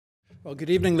Well,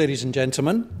 good evening, ladies and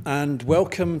gentlemen, and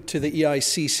welcome to the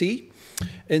EICC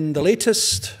in the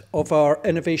latest of our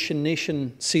Innovation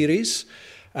Nation series,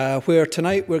 where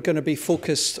tonight we're going to be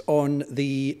focused on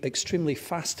the extremely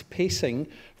fast-pacing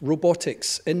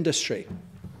robotics industry.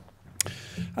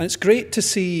 And it's great to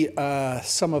see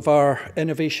some of our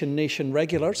Innovation Nation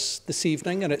regulars this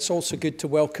evening, and it's also good to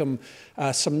welcome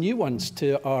some new ones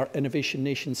to our Innovation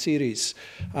Nation series.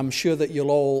 I'm sure that you'll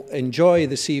all enjoy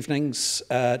this evening's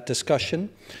discussion,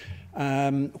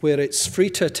 where it's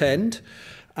free to attend.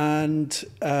 And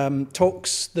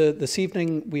talks, this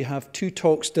evening we have two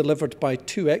talks delivered by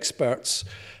two experts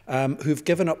who've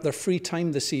given up their free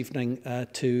time this evening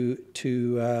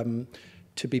to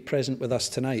be present with us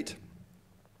tonight.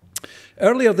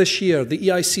 Earlier this year, the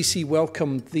EICC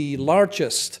welcomed the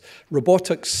largest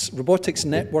robotics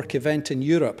network event in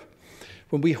Europe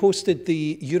when we hosted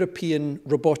the European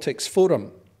Robotics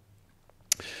Forum.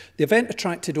 The event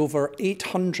attracted over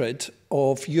 800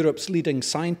 of Europe's leading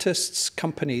scientists,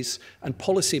 companies, and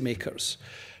policymakers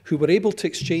who were able to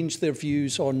exchange their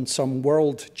views on some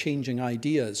world-changing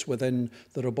ideas within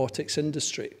the robotics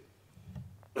industry.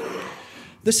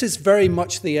 This is very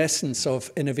much the essence of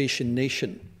Innovation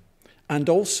Nation, and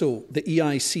also the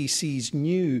EICC's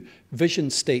new vision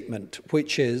statement,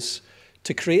 which is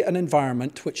to create an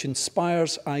environment which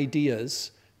inspires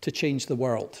ideas to change the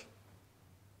world.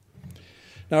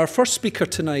 Now, our first speaker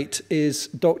tonight is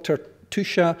Dr.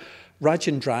 Thusha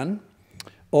Rajendran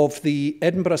of the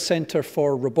Edinburgh Centre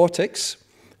for Robotics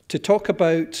to talk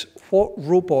about what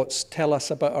robots tell us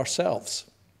about ourselves.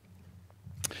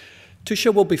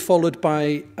 Thusha will be followed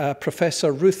by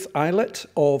Professor Ruth Aylett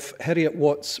of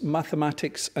Heriot-Watt's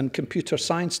Mathematics and Computer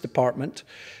Science Department,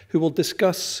 who will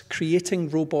discuss creating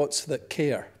robots that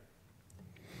care.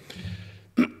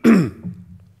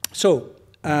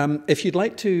 If you'd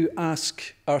like to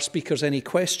ask our speakers any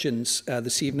questions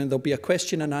this evening, there'll be a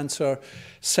question and answer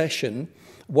session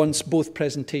once both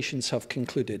presentations have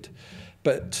concluded.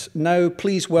 But now,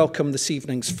 please welcome this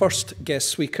evening's first guest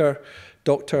speaker,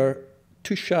 Dr.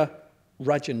 Thusha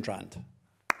Rajendran.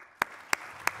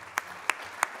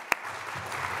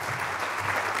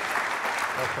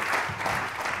 Welcome.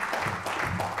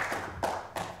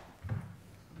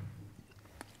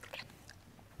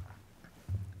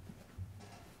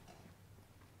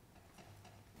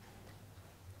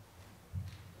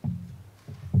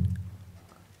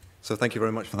 So thank you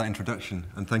very much for that introduction,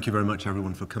 and thank you very much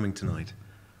everyone for coming tonight.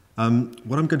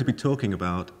 What I'm going to be talking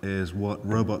about is what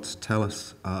robots tell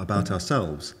us about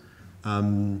ourselves.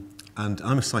 And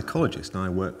I'm a psychologist, and I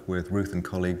work with Ruth and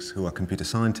colleagues who are computer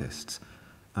scientists.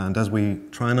 And as we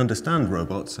try and understand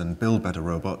robots and build better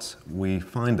robots, we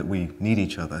find that we need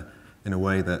each other in a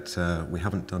way that we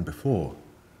haven't done before.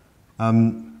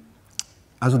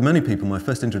 As with many people, my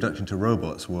first introduction to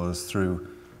robots was through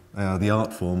the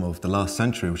art form of the last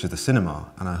century, which is the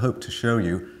cinema. And I hope to show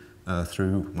you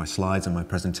through my slides and my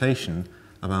presentation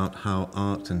about how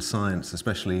art and science,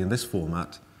 especially in this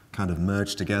format, kind of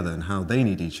merge together and how they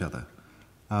need each other.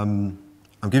 I'm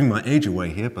giving my age away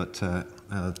here, but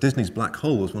Disney's Black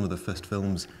Hole was one of the first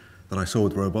films that I saw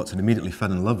with robots and immediately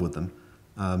fell in love with them.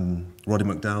 Roddy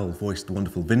McDowall voiced the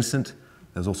wonderful Vincent.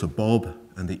 There's also Bob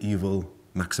and the evil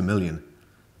Maximilian.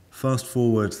 Fast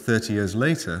forward 30 years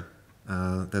later,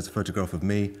 there's a photograph of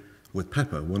me with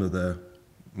Pepper, one of the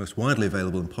most widely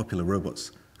available and popular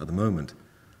robots at the moment,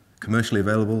 commercially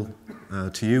available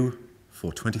to you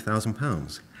for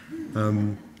 £20,000.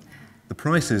 The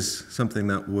price is something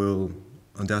that will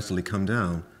undoubtedly come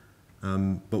down,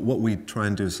 but what we try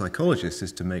and do as psychologists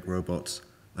is to make robots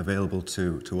available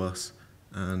to us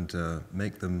and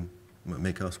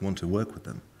make us want to work with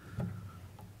them.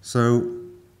 So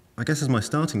I guess as my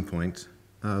starting point,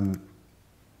 I don't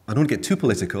want to get too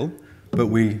political, but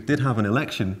we did have an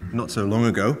election not so long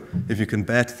ago, if you can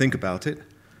bear to think about it,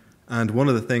 and one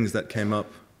of the things that came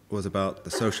up was about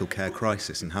the social care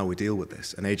crisis and how we deal with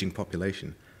this, an aging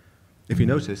population. If you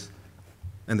notice,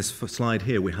 in this slide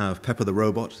here, we have Pepper the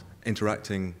robot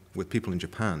interacting with people in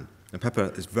Japan. And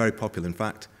Pepper is very popular. In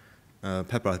fact,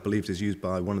 Pepper, I believe, is used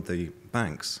by one of the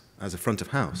banks as a front of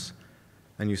house.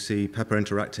 And you see Pepper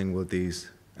interacting with these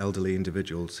elderly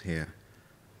individuals here.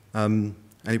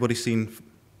 Anybody seen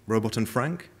Robot and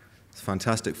Frank? It's a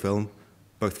fantastic film,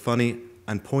 both funny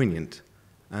and poignant,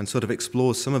 and sort of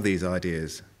explores some of these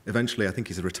ideas. Eventually, I think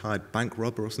he's a retired bank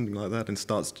robber or something like that, and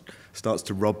starts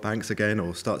to rob banks again,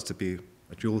 or starts to be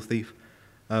a jewel thief.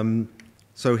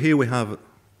 So here we have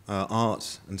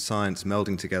art and science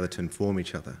melding together to inform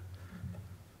each other.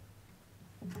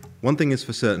 One thing is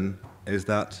for certain is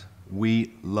that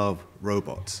we love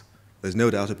robots. There's no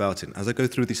doubt about it. As I go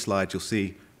through these slides, you'll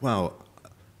see, wow,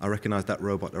 I recognize that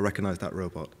robot, I recognize that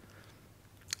robot.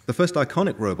 The first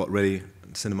iconic robot, really,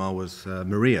 in cinema was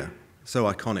Maria. So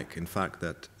iconic, in fact,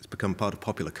 that it's become part of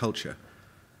popular culture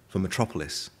for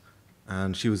Metropolis.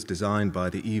 And she was designed by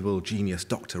the evil genius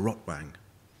Dr. Rotwang.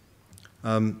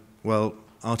 Well,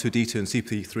 R2-D2 and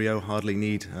CP3O hardly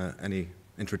need any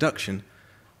introduction,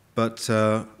 but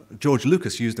George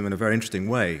Lucas used them in a very interesting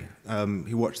way.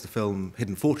 He watched the film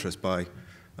Hidden Fortress by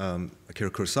Akira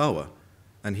Kurosawa,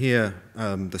 and here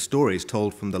the story is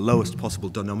told from the lowest possible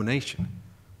denomination,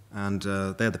 and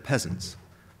they're the peasants.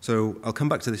 So I'll come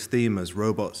back to this theme as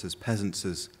robots, as peasants,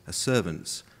 as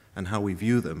servants, and how we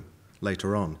view them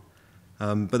later on.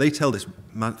 But they tell this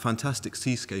fantastic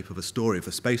seascape of a story, of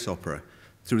a space opera,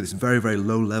 through this very, very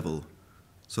low-level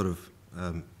sort of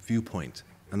viewpoint.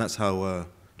 And that's how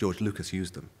George Lucas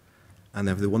used them. And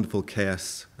they have the wonderful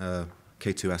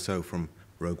K2SO from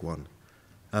Rogue One.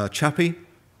 Chappie,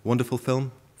 wonderful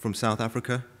film from South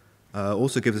Africa,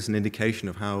 also gives us an indication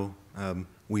of how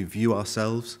we view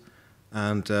ourselves,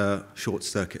 and Short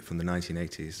Circuit from the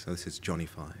 1980s. So this is Johnny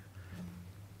Five.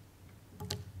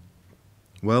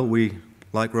 Well, we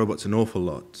like robots an awful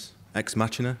lot. Ex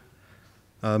Machina,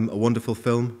 a wonderful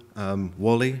film.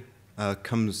 Wall-E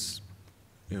comes,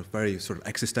 very sort of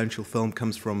existential film,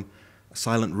 comes from a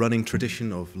silent running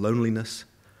tradition of loneliness.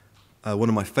 One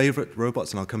of my favorite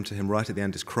robots, and I'll come to him right at the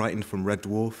end, is Crichton from Red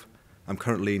Dwarf. I'm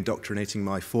currently indoctrinating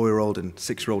my 4-year-old and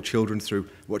 6-year-old children through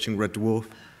watching Red Dwarf.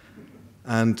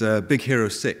 And Big Hero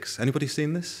 6. Anybody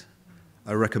seen this?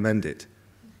 I recommend it.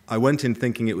 I went in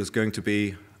thinking it was going to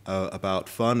be about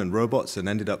fun and robots, and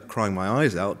ended up crying my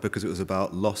eyes out because it was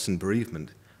about loss and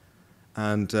bereavement.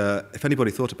 And if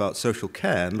anybody thought about social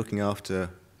care and looking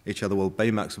after each other, well,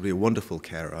 Baymax would be a wonderful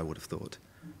carer, I would have thought,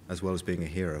 as well as being a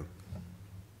hero.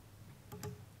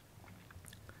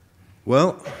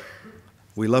 Well,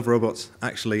 we love robots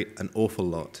actually an awful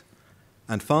lot.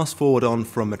 And fast forward on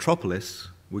from Metropolis,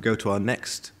 we go to our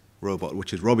next robot,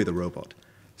 which is Robbie the Robot.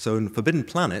 So in Forbidden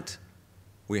Planet,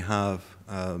 we have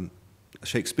a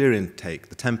Shakespearean take,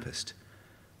 The Tempest.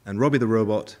 And Robbie the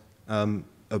Robot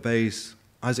obeys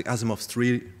Isaac Asimov's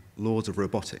 3 laws of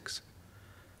robotics.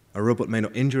 A robot may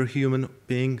not injure a human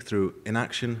being through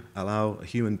inaction, allow a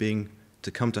human being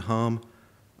to come to harm.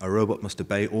 A robot must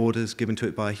obey orders given to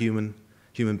it by a human.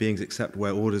 Human beings except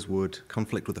where orders would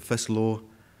conflict with the first law.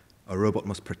 A robot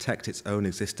must protect its own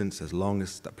existence as long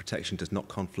as that protection does not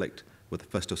conflict with the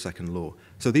first or second law.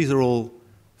 So these are all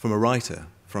from a writer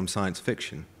from science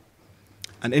fiction.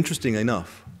 And interestingly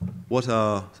enough, what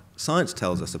our science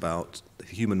tells us about the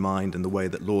human mind and the way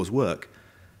that laws work,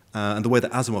 and the way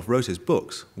that Asimov wrote his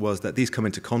books, was that these come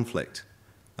into conflict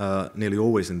nearly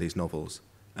always in these novels,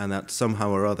 and that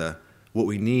somehow or other, what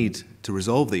we need to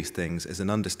resolve these things is an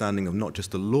understanding of not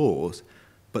just the laws,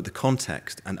 but the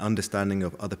context and understanding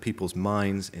of other people's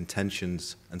minds,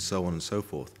 intentions, and so on and so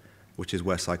forth, which is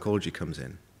where psychology comes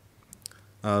in.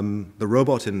 The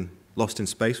robot in Lost in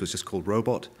Space was just called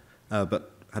Robot,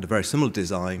 but had a very similar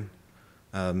design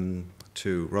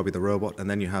to Robbie the Robot. And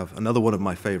then you have another one of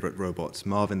my favorite robots,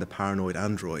 Marvin the Paranoid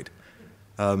Android.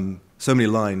 So many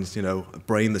lines, a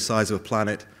brain the size of a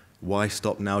planet, why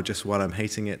stop now just while I'm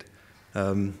hating it?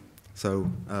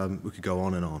 So we could go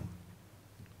on and on.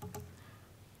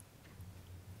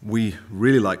 We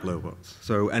really like robots.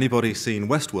 So anybody seen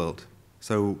Westworld?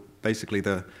 So basically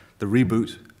the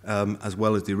reboot as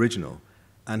well as the original.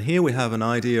 And here we have an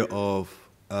idea of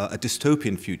a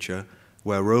dystopian future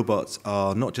where robots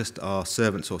are not just our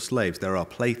servants or slaves, they're our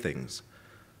playthings.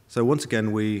 So once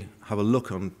again, we have a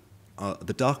look on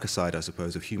the darker side, I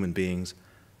suppose, of human beings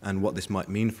and what this might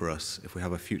mean for us if we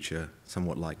have a future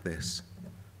somewhat like this.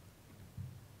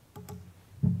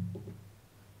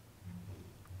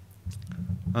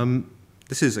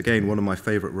 This is, again, one of my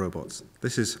favorite robots.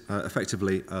 This is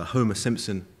effectively Homer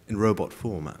Simpson in robot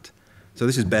format. So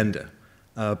this is Bender.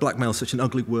 Blackmail is such an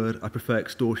ugly word. I prefer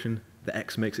extortion. The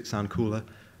X makes it sound cooler.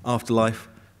 Afterlife.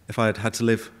 If I had to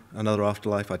live another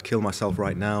afterlife, I'd kill myself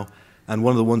right now. And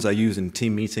one of the ones I use in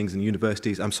team meetings and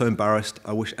universities, I'm so embarrassed,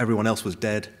 I wish everyone else was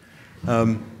dead.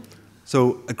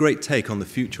 So a great take on the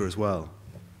future as well.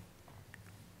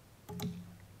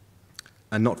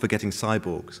 And not forgetting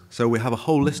cyborgs. So we have a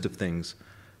whole list of things.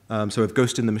 So we have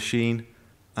Ghost in the Machine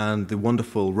and the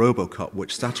wonderful RoboCop,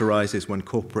 which satirizes when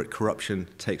corporate corruption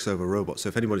takes over robots. So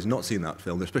if anybody's not seen that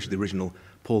film, especially the original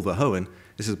Paul Verhoeven,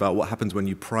 this is about what happens when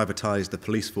you privatize the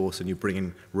police force and you bring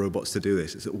in robots to do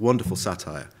this. It's a wonderful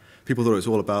satire. People thought it was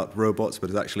all about robots, but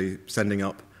it's actually sending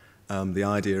up the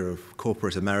idea of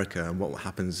corporate America and what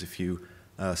happens if you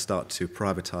start to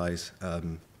privatize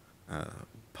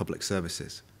public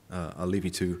services. I'll leave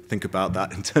you to think about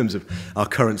that in terms of our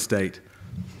current state.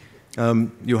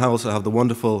 You also have the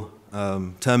wonderful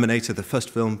Terminator, the first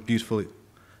film, beautiful.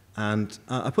 And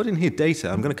I put in here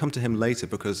data. I'm going to come to him later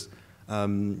because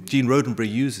Gene Roddenberry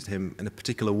used him in a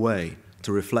particular way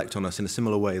to reflect on us in a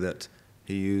similar way that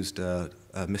he used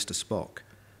Mr. Spock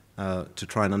to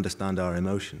try and understand our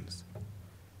emotions.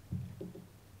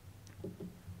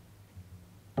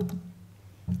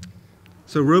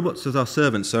 So robots as our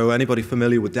servants. So anybody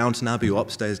familiar with Downton Abbey or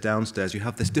upstairs, downstairs, you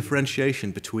have this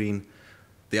differentiation between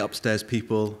the upstairs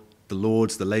people, the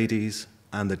lords, the ladies,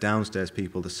 and the downstairs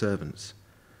people, the servants.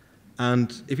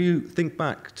 And if you think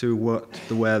back to where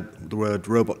the word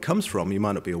robot comes from, you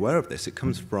might not be aware of this. It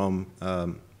comes from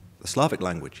the Slavic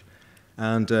language.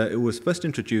 And it was first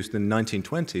introduced in the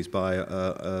 1920s by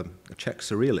a Czech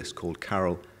surrealist called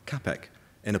Karel Čapek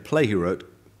in a play he wrote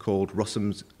called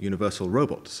Rossum's Universal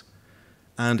Robots.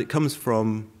 And it comes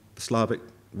from the Slavic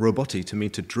roboti, to mean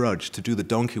to drudge, to do the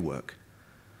donkey work.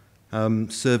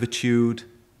 Servitude,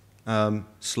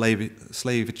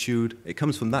 slavitude, it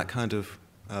comes from that kind of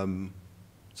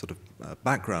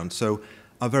background. So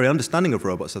our very understanding of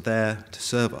robots are there to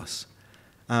serve us.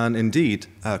 And indeed,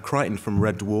 Crichton from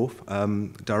Red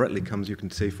Dwarf directly comes, you can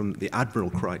see, from the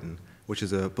Admiral Crichton, which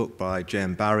is a book by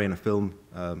J.M. Barrie and a film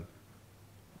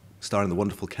starring the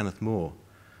wonderful Kenneth More.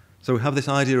 So we have this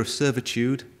idea of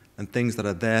servitude and things that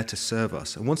are there to serve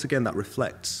us. And once again, that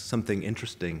reflects something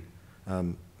interesting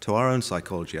to our own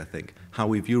psychology, I think, how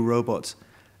we view robots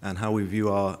and how we view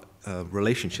our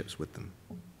relationships with them.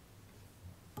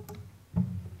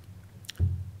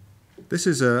 This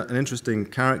is an interesting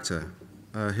character,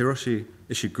 Hiroshi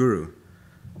Ishiguro.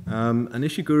 And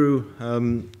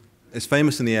Ishiguro is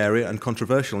famous in the area and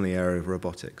controversial in the area of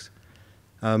robotics.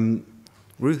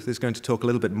 Ruth is going to talk a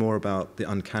little bit more about the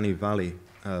uncanny valley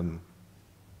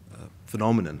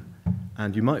phenomenon.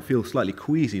 And you might feel slightly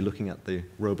queasy looking at the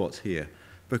robots here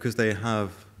because they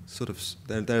have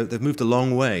they've moved a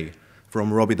long way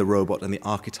from Robbie the Robot and the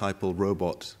archetypal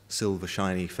robot, silver,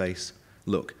 shiny face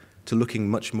look to looking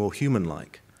much more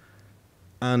human-like.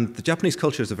 And the Japanese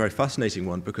culture is a very fascinating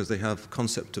one because they have the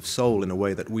concept of soul in a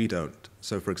way that we don't.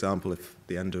 So, for example, if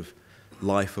the end of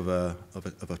life of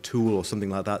a tool or something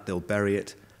like that, they'll bury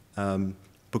it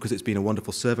because it's been a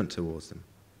wonderful servant towards them.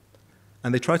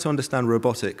 And they try to understand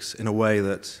robotics in a way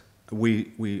that we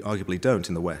arguably don't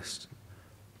in the West.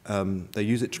 They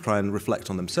use it to try and reflect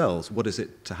on themselves. What is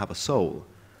it to have a soul?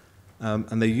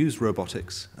 And they use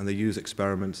robotics, and they use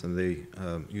experiments, and they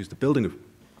use the building of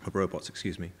robots,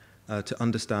 to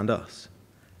understand us.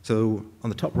 So on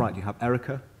the top right, you have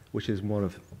Erica, which is one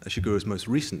of Ishiguro's most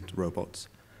recent robots.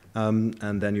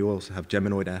 And then you also have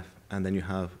Geminoid F, and then you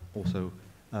have also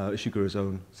Ishiguro's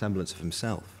own semblance of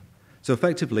himself. So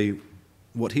effectively,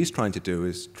 what he's trying to do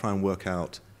is try and work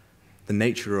out the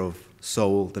nature of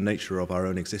soul, the nature of our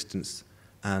own existence,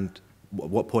 and at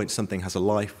what point something has a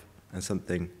life and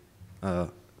something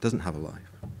doesn't have a life.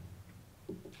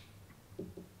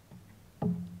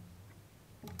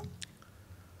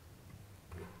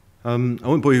 I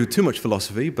won't bore you with too much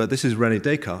philosophy, but this is René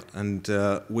Descartes, and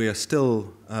we are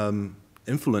still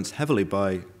influenced heavily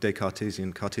by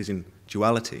Cartesian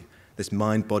duality, this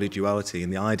mind-body duality,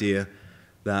 and the idea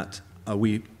that are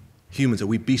we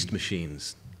beast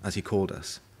machines, as he called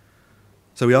us.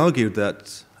 So we argued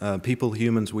that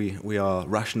humans, we are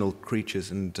rational creatures,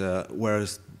 and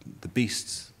whereas the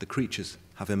beasts, the creatures,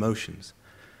 have emotions.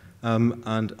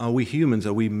 And are we humans,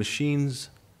 are we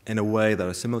machines in a way that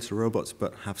are similar to robots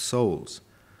but have souls?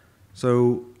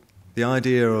 So the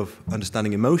idea of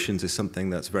understanding emotions is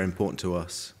something that's very important to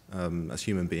us as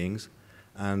human beings,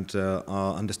 and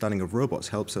our understanding of robots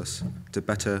helps us to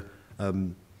better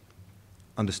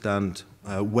understand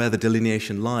where the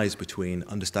delineation lies between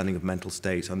understanding of mental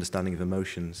states, understanding of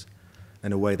emotions,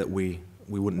 in a way that we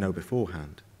wouldn't know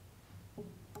beforehand.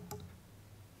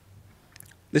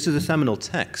 This is a seminal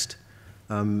text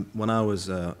when I was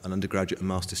an undergraduate and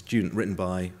master's student, written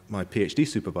by my PhD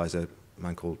supervisor, a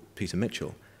man called Peter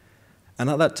Mitchell. And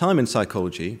at that time in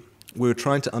psychology, we were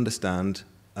trying to understand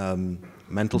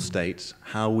mental states,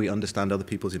 how we understand other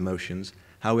people's emotions,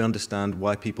 how we understand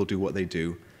why people do what they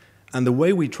do. And the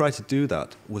way we tried to do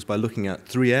that was by looking at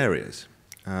three areas.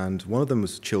 And one of them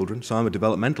was children. So I'm a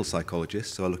developmental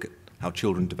psychologist, so I look at how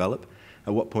children develop,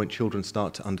 at what point children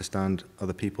start to understand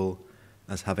other people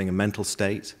as having a mental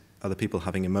state, other people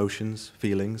having emotions,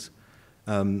 feelings.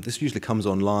 This usually comes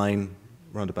online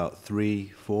around about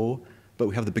 3, 4, but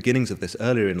we have the beginnings of this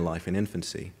earlier in life, in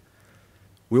infancy.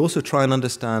 We also try and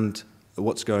understand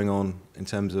what's going on in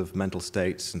terms of mental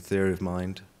states and theory of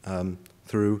mind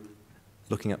through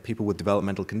looking at people with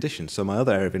developmental conditions. So my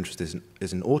other area of interest is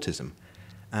in autism.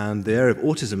 And the area of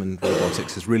autism and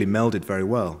robotics has really melded very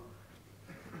well.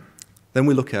 Then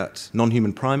we look at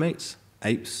non-human primates,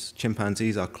 apes,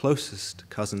 chimpanzees, our closest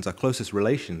cousins, our closest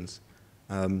relations,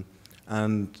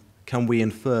 and can we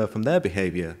infer from their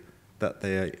behavior that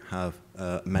they have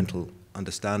mental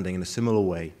understanding in a similar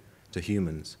way to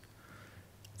humans?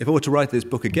 If I were to write this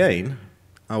book again,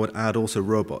 I would add also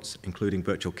robots, including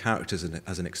virtual characters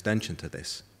as an extension to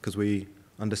this, because we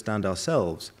understand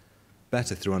ourselves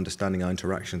better through understanding our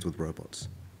interactions with robots.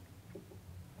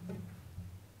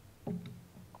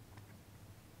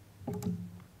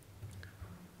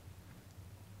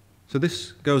 So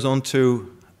this goes on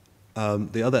to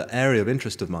the other area of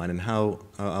interest of mine and how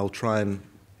I'll try and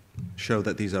show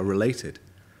that these are related.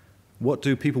 What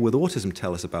do people with autism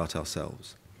tell us about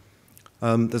ourselves?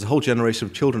 There's a whole generation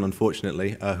of children,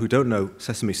 unfortunately, who don't know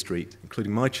Sesame Street,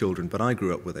 including my children, but I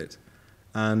grew up with it.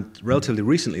 And relatively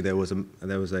recently, there was a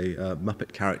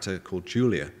Muppet character called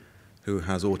Julia, who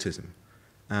has autism.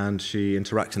 And she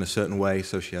interacts in a certain way,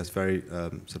 so she has very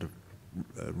sort of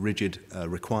rigid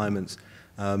requirements,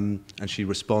 and she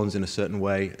responds in a certain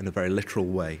way, in a very literal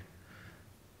way.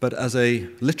 But as a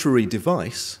literary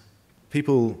device,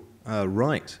 people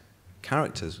write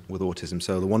characters with autism.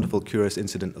 So the wonderful, curious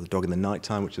incident of the dog in the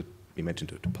nighttime, which we mentioned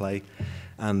to play,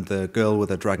 and the girl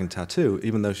with a dragon tattoo,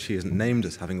 even though she isn't named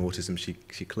as having autism,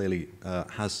 she clearly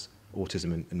has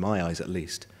autism, in my eyes at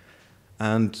least.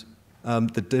 And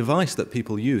the device that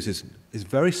people use is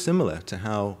very similar to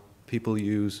how people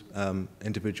use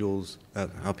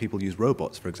how people use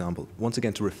robots, for example, once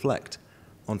again to reflect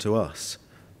onto us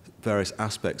various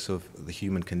aspects of the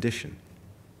human condition.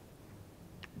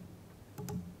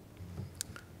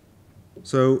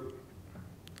 So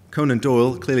Conan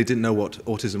Doyle clearly didn't know what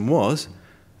autism was,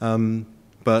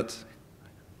 but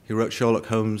he wrote Sherlock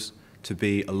Holmes to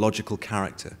be a logical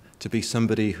character, to be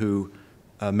somebody who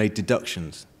made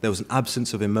deductions. There was an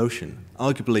absence of emotion.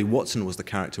 Arguably, Watson was the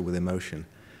character with emotion,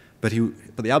 but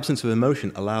the absence of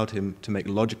emotion allowed him to make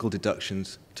logical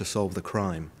deductions to solve the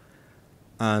crime.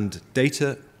 And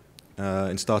Data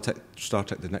in Star Trek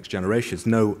The Next Generation, it's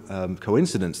no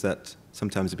coincidence that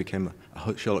sometimes he became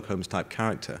a Sherlock Holmes-type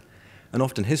character. And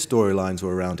often his storylines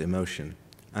were around emotion.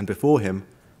 And before him,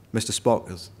 Mr.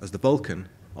 Spock, as the Vulcan,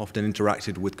 often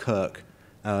interacted with Kirk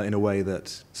in a way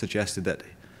that suggested that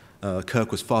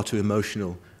Kirk was far too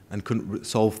emotional and couldn't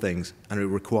solve things, and it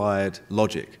required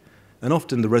logic. And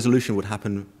often the resolution would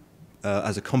happen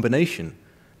as a combination,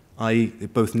 i.e. they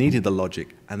both needed the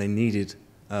logic and they needed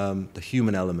the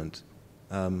human element.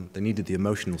 They needed the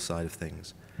emotional side of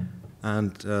things.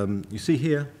 And you see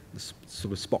here, this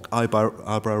sort of Spock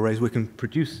eyebrow raise. We can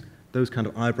produce those kind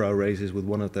of eyebrow raises with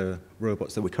one of the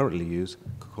robots that we currently use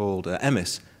called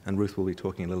EMIS, and Ruth will be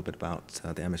talking a little bit about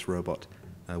the EMIS robot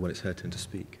when it's her turn to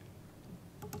speak.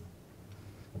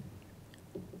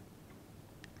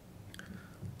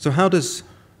 So how does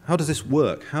this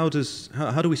work? How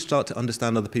do we start to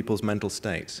understand other people's mental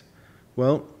states?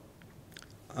 Well,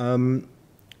 in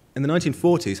the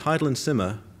 1940s, Heidel and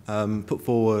Simmer put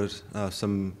forward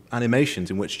some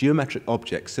animations in which geometric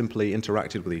objects simply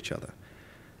interacted with each other.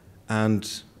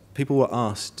 And people were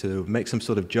asked to make some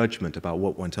sort of judgment about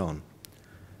what went on.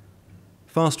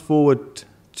 Fast forward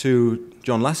to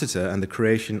John Lasseter and the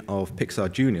creation of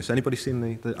Pixar Junior. So anybody seen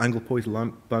the angle point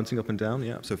lamp bouncing up and down?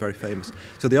 Yeah, so very famous.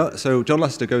 So John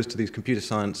Lasseter goes to these computer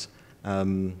science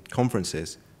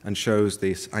conferences and shows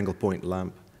this angle point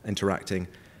lamp interacting.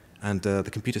 And the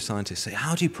computer scientists say,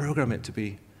 how do you program it to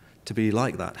be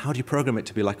like that? How do you program it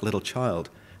to be like a little child?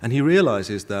 And he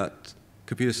realizes that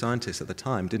computer scientists at the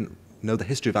time didn't know the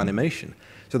history of animation.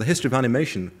 So the history of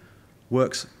animation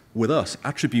works with us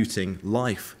attributing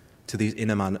life to these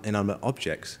inanimate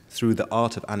objects through the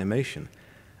art of animation.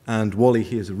 And WALL-E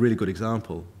here is a really good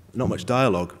example. Not much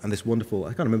dialogue, and this wonderful,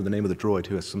 I can't remember the name of the droid,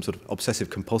 who has some sort of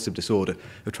obsessive-compulsive disorder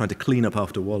of trying to clean up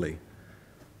after WALL-E.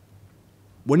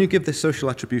 When you give this social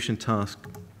attribution task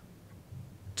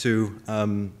to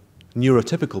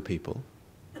neurotypical people,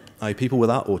 i.e. people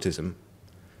without autism,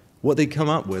 what they come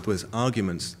up with was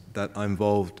arguments that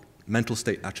involved mental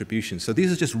state attribution. So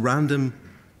these are just random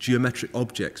geometric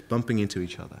objects bumping into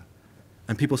each other.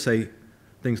 And people say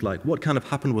things like, what kind of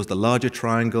happened was the larger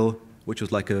triangle, which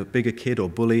was like a bigger kid or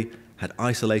bully, had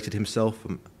isolated himself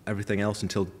from everything else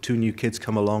until two new kids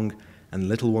come along, and the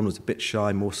little one was a bit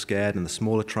shy, more scared, and the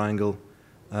smaller triangle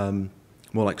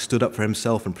more like stood up for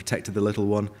himself and protected the little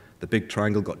one. The big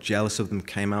triangle got jealous of them,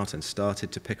 came out and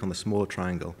started to pick on the smaller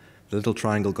triangle. The little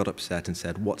triangle got upset and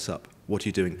said, what's up? What are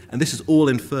you doing? And this is all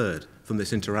inferred from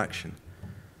this interaction.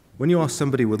 When you ask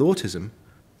somebody with autism,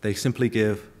 they simply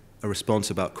give a response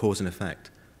about cause and effect.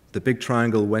 The big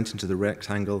triangle went into the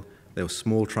rectangle, there was a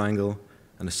small triangle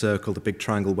and a circle, the big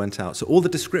triangle went out. So all the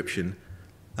description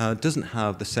doesn't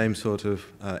have the same sort of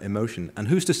emotion. And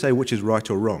who's to say which is right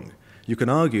or wrong? You can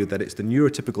argue that it's the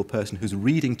neurotypical person who's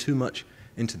reading too much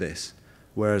into this,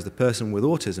 whereas the person with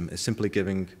autism is simply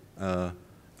giving a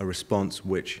response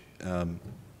which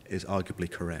is arguably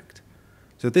correct.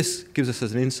 So this gives us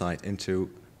an insight into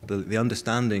the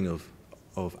understanding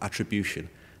of attribution.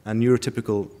 And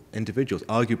neurotypical individuals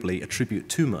arguably attribute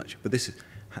too much, but this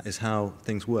is how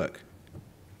things work.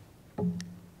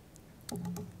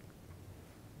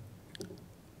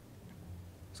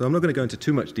 So I'm not going to go into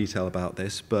too much detail about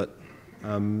this, but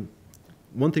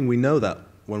one thing we know that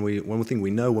when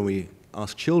we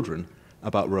ask children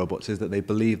about robots is that they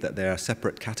believe that they're a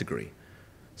separate category.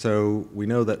 So we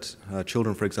know that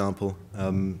children, for example,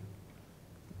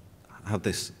 have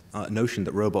this notion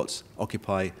that robots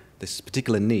occupy this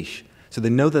particular niche. So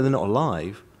they know that they're not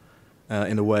alive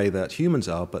in a way that humans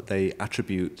are, but they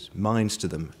attribute minds to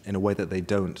them in a way that they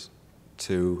don't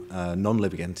to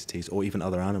non-living entities or even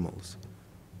other animals.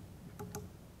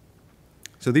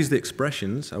 So these are the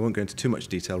expressions. I won't go into too much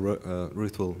detail.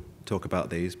 Ruth will talk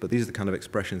about these, but these are the kind of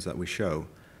expressions that we show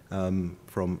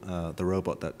from the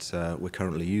robot that we're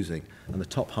currently using. And the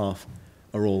top half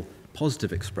are all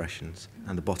positive expressions,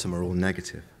 and the bottom are all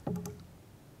negative.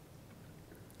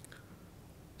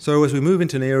 So as we move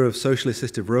into an era of socially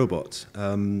assistive robots,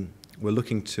 we're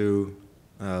looking to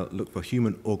look for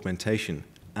human augmentation.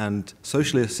 And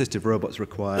socially assistive robots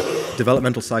require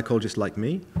developmental psychologists like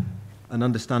me, an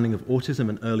understanding of autism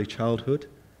and early childhood,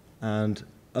 and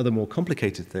other more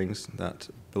complicated things that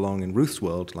belong in Ruth's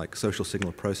world, like social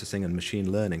signal processing and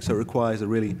machine learning. So it requires a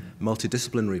really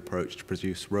multidisciplinary approach to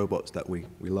produce robots that we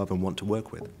love and want to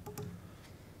work with.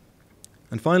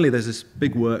 And finally, there's this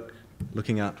big work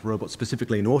looking at robots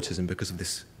specifically in autism because of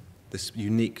this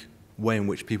unique way in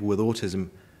which people with autism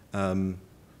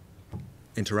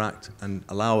interact and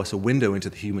allow us a window into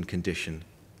the human condition,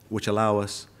 which allow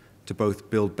us to both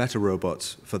build better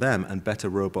robots for them and better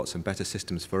robots and better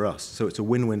systems for us. So it's a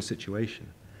win-win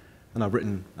situation. And I've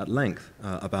written at length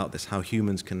about this, how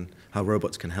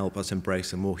robots can help us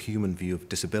embrace a more human view of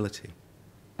disability.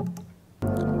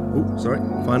 Oh, sorry.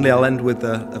 Finally, I'll end with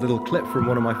a little clip from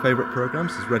one of my favorite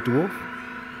programs, is Red Dwarf.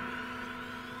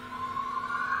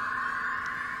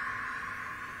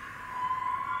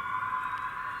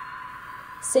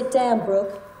 Sit down,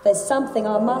 Brooke. There's something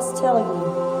I must tell you.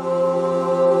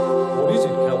 What is it,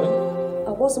 Kelly?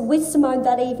 I wasn't with Simone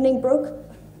that evening, Brooke.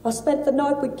 I spent the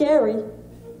night with Gary.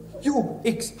 Your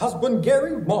ex-husband,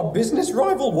 Gary? My business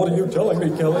rival? What are you telling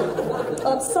me, Kelly?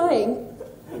 I'm saying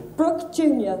Brooke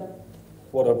Jr.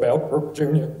 What about Brooke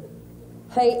Jr.?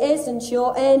 He isn't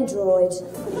your android.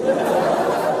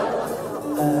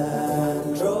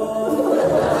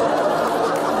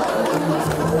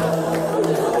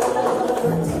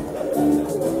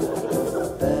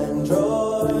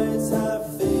 Androids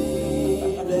have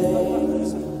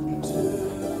feelings too.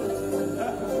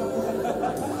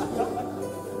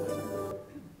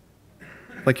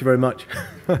 Thank you very much.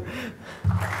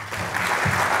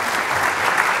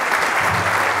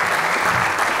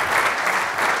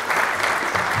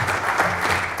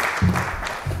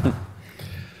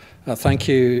 Thank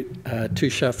you,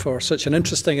 Thusha, for such an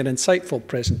interesting and insightful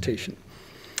presentation.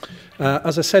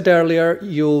 As I said earlier,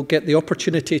 you'll get the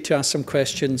opportunity to ask some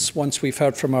questions once we've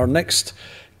heard from our next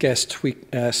guest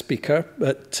speaker.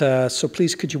 But, so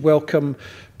please could you welcome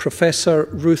Professor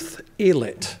Ruth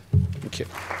Aylett. Thank you.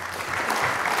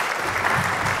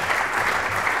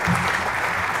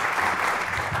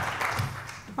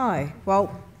 Hi.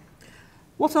 Well,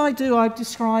 what I do, I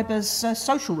describe as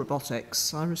social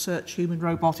robotics. I research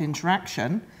human-robot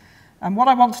interaction. And what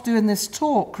I want to do in this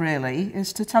talk, really,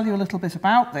 is to tell you a little bit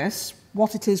about this,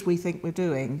 what it is we think we're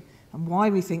doing, and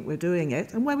why we think we're doing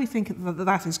it, and where we think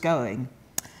that is going.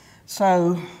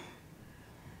 So,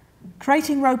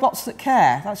 creating robots that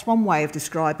care, that's one way of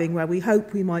describing where we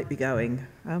hope we might be going.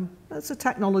 That's a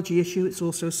technology issue, it's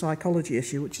also a psychology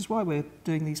issue, which is why we're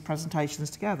doing these presentations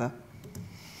together.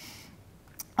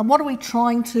 And what are we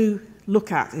trying to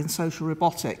look at in social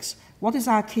robotics? What is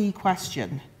our key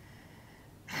question?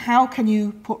 How can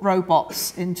you put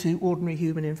robots into ordinary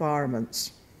human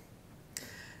environments?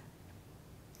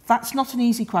 That's not an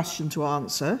easy question to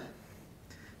answer.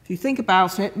 If you think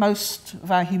about it, most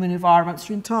of our human environments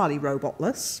are entirely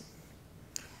robotless.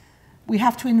 We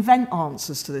have to invent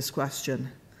answers to this question.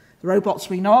 The robots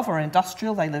we know of are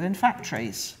industrial, they live in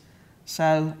factories.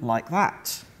 So, like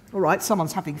that. All right,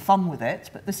 someone's having fun with it,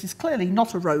 but this is clearly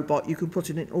not a robot you can put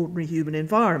in an ordinary human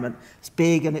environment. It's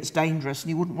big and it's dangerous, and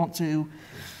you wouldn't want to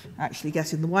actually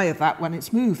get in the way of that when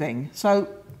it's moving. So,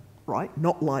 right,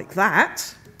 not like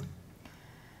that.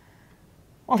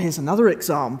 Well, here's another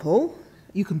example.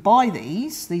 You can buy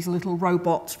these little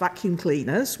robot vacuum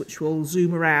cleaners, which will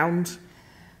zoom around.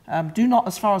 Do not,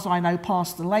 as far as I know,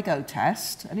 pass the Lego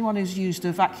test. Anyone who's used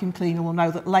a vacuum cleaner will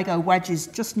know that Lego wedges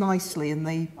just nicely in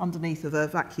the underneath of a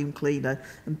vacuum cleaner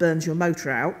and burns your motor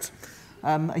out.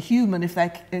 A human, if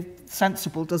they're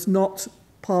sensible, does not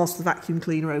pass the vacuum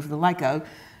cleaner over the Lego.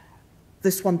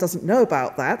 This one doesn't know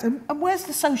about that. And where's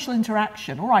the social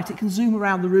interaction? All right, it can zoom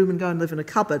around the room and go and live in a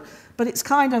cupboard, but it's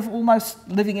kind of almost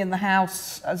living in the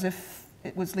house as if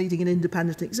it was leading an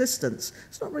independent existence.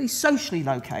 It's not really socially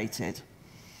located.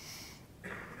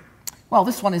 Well,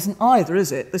 this one isn't either,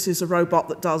 is it? This is a robot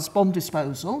that does bomb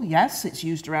disposal. Yes, it's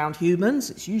used around humans.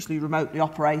 It's usually remotely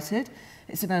operated.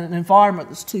 It's in an environment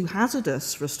that's too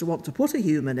hazardous for us to want to put a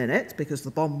human in it because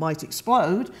the bomb might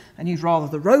explode, and you'd rather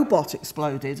the robot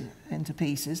exploded into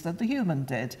pieces than the human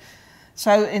did.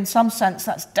 So in some sense,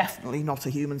 that's definitely not a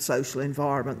human social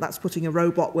environment. That's putting a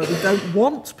robot where we don't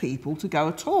want people to go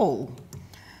at all.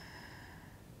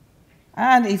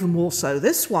 And even more so,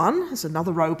 this one is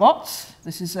another robot.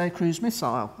 This is a cruise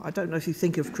missile. I don't know if you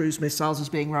think of cruise missiles as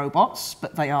being robots,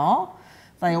 but they are.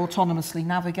 They autonomously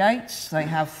navigate, they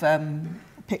have a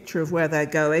picture of where they're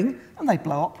going, and they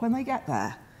blow up when they get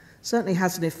there. Certainly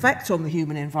has an effect on the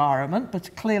human environment,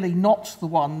 but clearly not the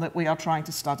one that we are trying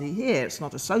to study here. It's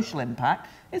not a social impact,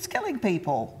 it's killing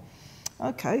people.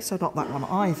 Okay, so not that one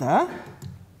either.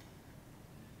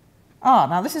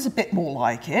 Now this is a bit more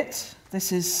like it.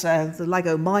 This is the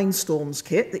Lego Mindstorms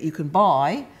kit that you can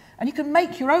buy, and you can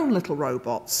make your own little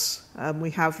robots. We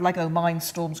have Lego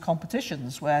Mindstorms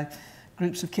competitions where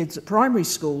groups of kids at primary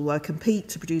school compete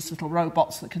to produce little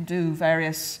robots that can do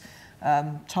various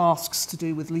tasks to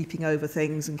do with leaping over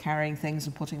things and carrying things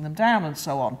and putting them down and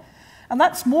so on. And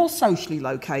that's more socially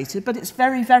located, but it's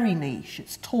very, very niche.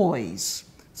 It's toys.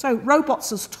 So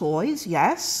robots as toys,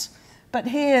 yes. But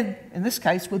here, in this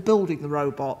case, we're building the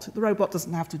robot. The robot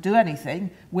doesn't have to do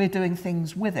anything. We're doing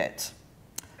things with it.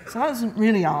 So that doesn't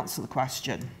really answer the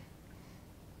question.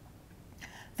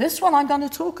 This one I'm going to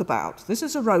talk about. This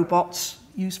is a robot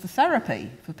used for therapy,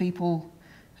 for people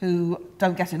who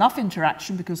don't get enough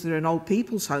interaction because they're in old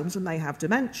people's homes and they have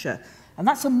dementia. And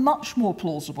that's a much more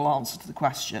plausible answer to the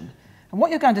question. And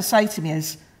what you're going to say to me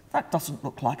is, that doesn't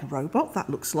look like a robot, that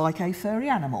looks like a furry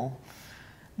animal.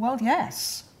 Well,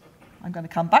 yes. I'm going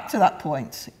to come back to that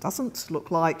point. It doesn't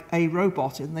look like a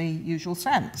robot in the usual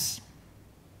sense.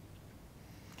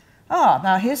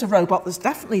 Now here's a robot that's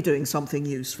definitely doing something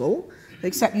useful,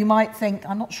 except you might think,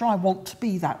 I'm not sure I want to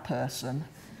be that person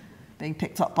being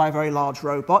picked up by a very large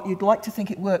robot. You'd like to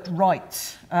think it worked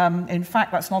right. In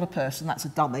fact, that's not a person, that's a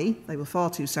dummy. They were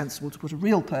far too sensible to put a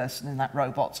real person in that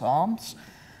robot's arms.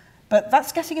 But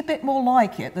that's getting a bit more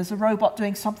like it. There's a robot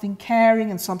doing something caring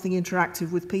and something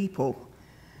interactive with people.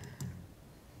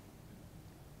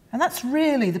 And that's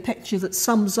really the picture that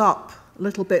sums up a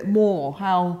little bit more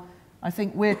how I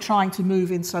think we're trying to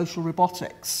move in social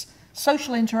robotics.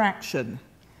 Social interaction.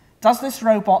 Does this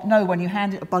robot know when you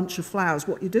hand it a bunch of flowers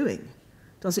what you're doing?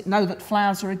 Does it know that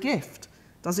flowers are a gift?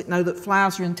 Does it know that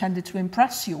flowers are intended to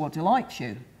impress you or delight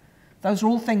you? Those are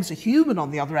all things a human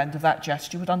on the other end of that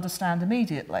gesture would understand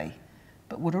immediately.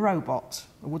 But would a robot?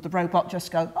 Or would the robot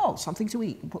just go, oh, something to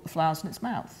eat, and put the flowers in its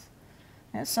mouth?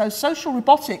 Yeah, so social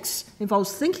robotics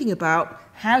involves thinking about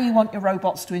how you want your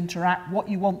robots to interact, what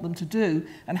you want them to do,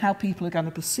 and how people are going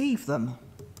to perceive them.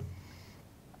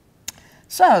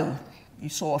 So, you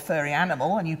saw a furry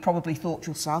animal and you probably thought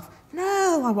to yourself,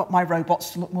 no, I want my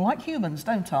robots to look more like humans,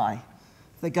 don't I?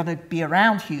 If they're going to be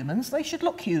around humans, they should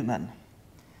look human.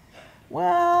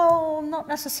 Well, not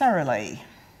necessarily.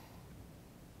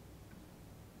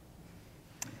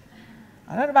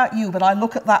 I don't know about you, but I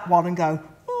look at that one and go,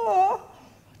 oh,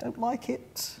 I don't like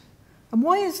it. And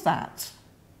why is that?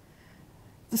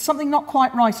 There's something not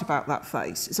quite right about that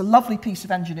face. It's a lovely piece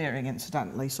of engineering,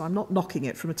 incidentally, so I'm not knocking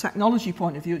it. From a technology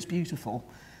point of view, it's beautiful.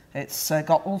 It's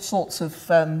got all sorts of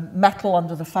metal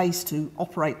under the face to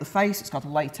operate the face. It's got a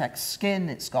latex skin.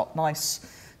 It's got nice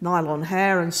nylon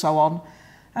hair and so on.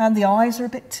 And the eyes are a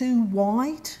bit too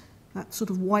wide. That sort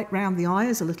of white round the eye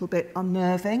is a little bit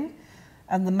unnerving.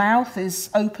 And the mouth is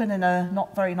open in a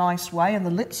not very nice way, and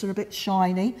the lips are a bit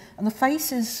shiny, and the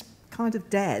face is kind of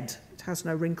dead. It has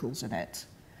no wrinkles in it.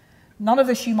 None of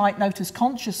this you might notice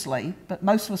consciously, but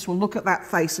most of us will look at that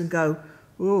face and go,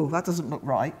 oh, that doesn't look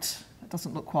right. That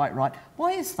doesn't look quite right.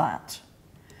 Why is that?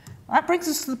 That brings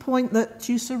us to the point that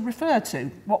Thusha referred to,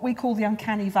 what we call the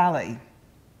uncanny valley.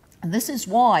 And this is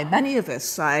why many of us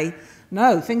say,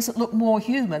 no, things that look more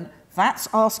human, that's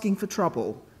asking for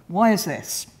trouble. Why is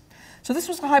this? So this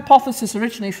was a hypothesis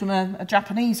originally from a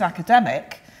Japanese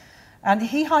academic, And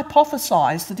he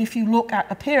hypothesised that if you look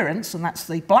at appearance, and that's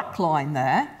the black line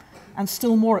there, and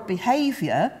still more at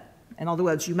behaviour, in other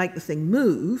words, you make the thing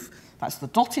move, that's the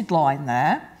dotted line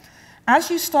there, as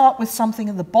you start with something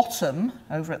in the bottom,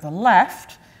 over at the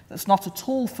left, that's not at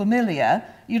all familiar,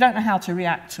 you don't know how to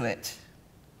react to it.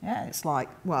 Yeah, it's like,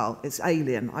 well, it's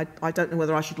alien. I don't know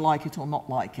whether I should like it or not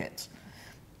like it.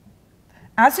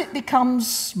 As it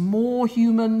becomes more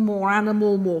human, more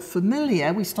animal, more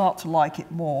familiar, we start to like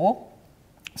it more.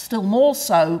 Still more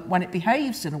so when it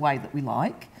behaves in a way that we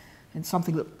like, in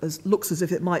something that looks as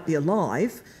if it might be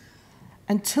alive,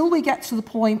 until we get to the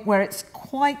point where it's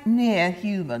quite near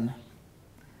human.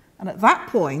 And at that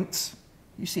point,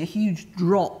 you see a huge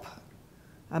drop,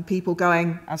 and people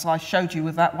going, as I showed you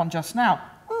with that one just now,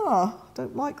 I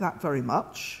don't like that very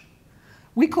much.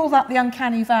 We call that the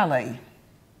uncanny valley.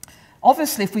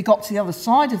 Obviously, if we got to the other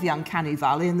side of the uncanny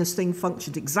valley and this thing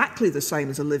functioned exactly the same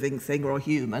as a living thing or a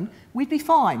human, we'd be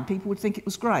fine. People would think it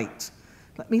was great.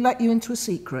 Let me let you into a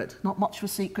secret. Not much of a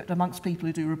secret amongst people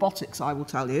who do robotics, I will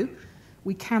tell you.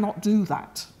 We cannot do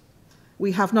that.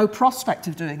 We have no prospect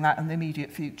of doing that in the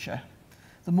immediate future.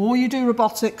 The more you do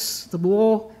robotics, the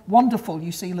more wonderful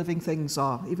you see living things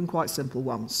are, even quite simple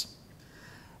ones.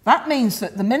 That means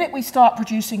that the minute we start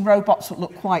producing robots that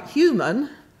look quite human,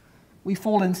 we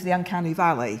fall into the uncanny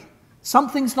valley.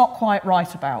 Something's not quite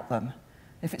right about them.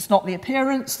 If it's not the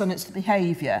appearance, then it's the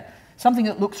behaviour. Something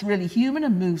that looks really human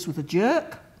and moves with a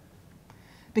jerk,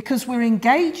 because we're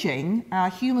engaging our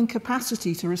human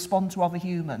capacity to respond to other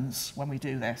humans when we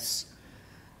do this.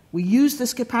 We use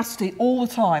this capacity all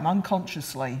the time,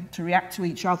 unconsciously, to react to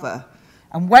each other.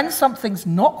 And when something's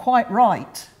not quite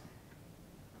right,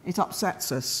 it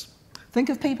upsets us. Think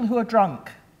of people who are drunk.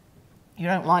 You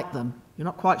don't like them. You're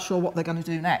not quite sure what they're going to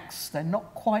do next. They're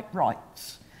not quite right.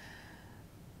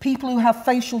 People who have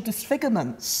facial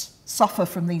disfigurements suffer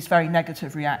from these very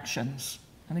negative reactions.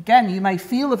 And again, you may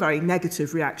feel a very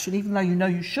negative reaction, even though you know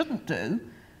you shouldn't do.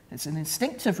 It's an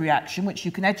instinctive reaction which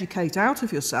you can educate out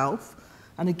of yourself.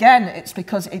 And again, it's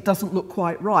because it doesn't look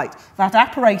quite right. That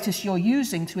apparatus you're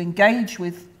using to engage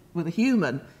with a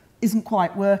human isn't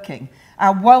quite working.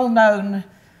 Our well-known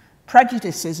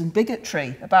prejudices and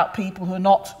bigotry about people who are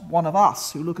not one of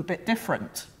us, who look a bit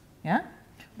different, yeah?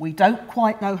 We don't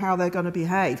quite know how they're going to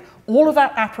behave. All of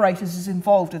that apparatus is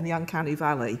involved in the uncanny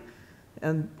valley.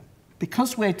 And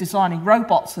because we're designing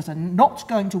robots that are not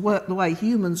going to work the way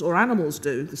humans or animals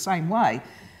do, the same way,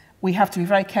 we have to be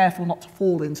very careful not to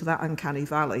fall into that uncanny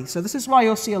valley. So this is why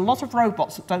you'll see a lot of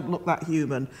robots that don't look that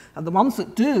human. And the ones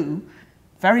that do,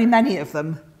 very many of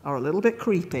them are a little bit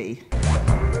creepy.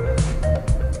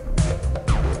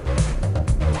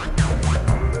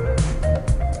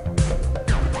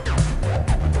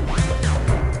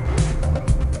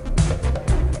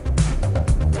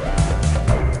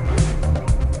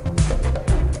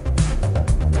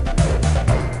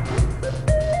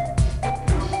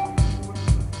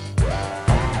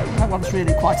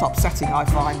 Really quite upsetting, I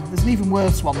find. There's an even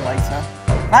worse one later.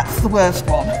 That's the worst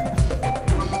one.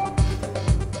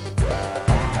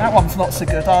 That one's not so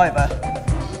good either.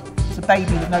 It's a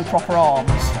baby with no proper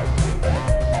arms.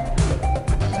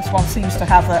 This one seems to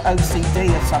have an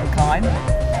OCD of some kind.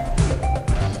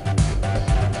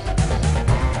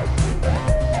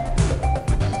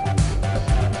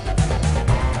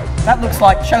 That looks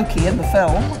like Choky in the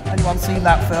film. Anyone seen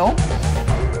that film?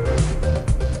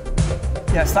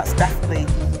 Yes, that's definitely,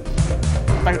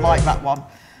 don't like that one.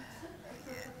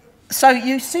 So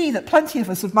you see that plenty of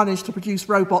us have managed to produce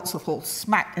robots that fall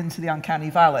smack into the uncanny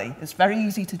valley. It's very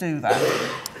easy to do that.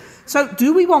 So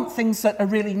do we want things that are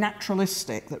really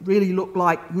naturalistic, that really look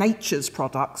like nature's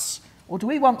products, or do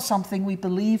we want something we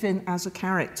believe in as a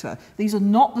character? These are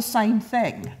not the same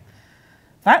thing.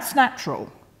 That's natural,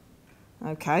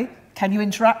 okay? Can you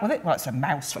interact with it? Well, it's a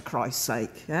mouse, for Christ's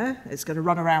sake, yeah? It's going to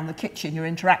run around the kitchen. Your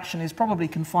interaction is probably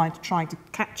confined to trying to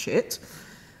catch it,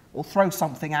 or throw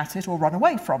something at it, or run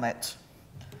away from it.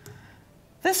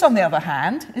 This, on the other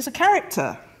hand, is a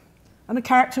character, and a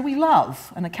character we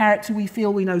love, and a character we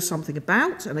feel we know something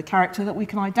about, and a character that we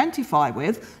can identify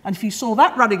with. And if you saw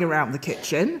that running around the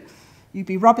kitchen, you'd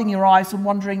be rubbing your eyes and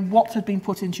wondering what had been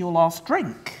put into your last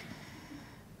drink.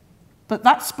 But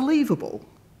that's believable.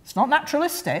 It's not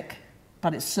naturalistic,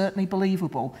 but it's certainly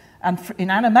believable. And in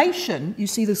animation, you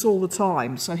see this all the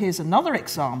time. So here's another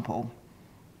example.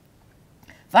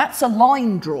 That's a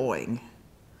line drawing.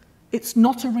 It's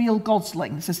not a real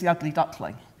gosling. This is the ugly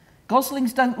duckling.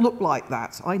 Goslings don't look like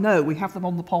that. I know, we have them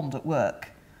on the pond at work.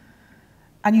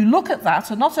 And you look at that,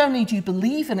 and not only do you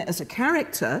believe in it as a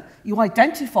character, you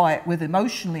identify it with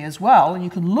emotionally as well, and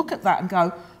you can look at that and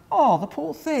go, oh, the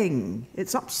poor thing.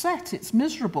 It's upset, it's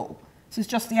miserable. This is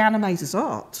just the animator's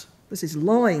art. This is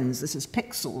lines, this is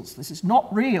pixels, this is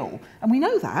not real. And we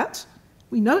know that.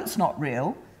 We know it's not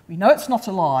real, we know it's not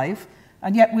alive,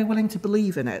 and yet we're willing to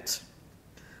believe in it.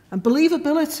 And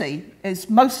believability is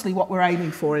mostly what we're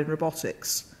aiming for in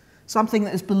robotics. Something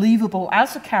that is believable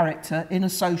as a character in a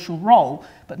social role,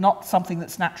 but not something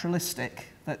that's naturalistic,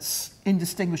 that's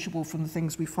indistinguishable from the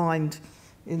things we find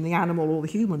in the animal or the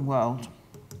human world.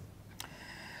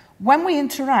 When we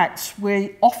interact,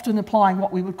 we're often applying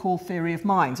what we would call theory of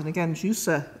mind. And again,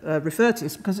 Thusha referred to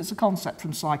this because it's a concept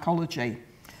from psychology.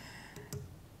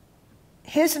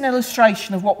 Here's an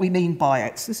illustration of what we mean by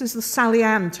it. This is the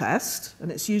Sally-Ann test,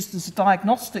 and it's used as a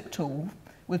diagnostic tool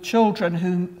with children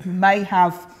who may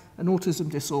have an autism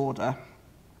disorder.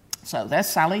 So there's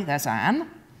Sally, there's Anne,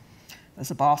 there's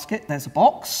a basket, there's a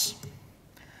box,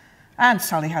 and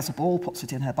Sally has a ball, puts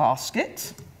it in her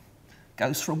basket,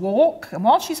 goes for a walk, and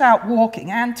while she's out walking,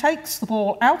 Anne takes the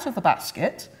ball out of the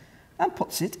basket and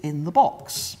puts it in the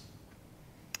box.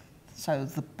 So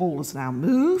the ball is now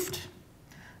moved,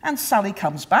 and Sally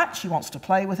comes back. She wants to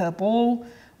play with her ball.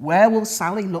 Where will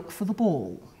Sally look for the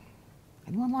ball?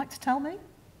 Anyone like to tell me?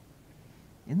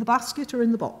 In the basket or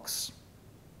in the box?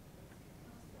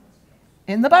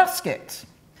 In the basket.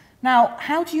 Now,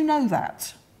 how do you know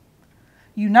that?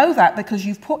 You know that because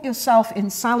you've put yourself in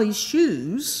Sally's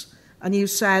shoes and you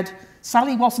said,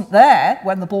 Sally wasn't there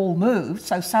when the ball moved,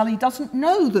 so Sally doesn't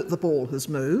know that the ball has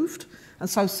moved, and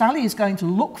so Sally is going to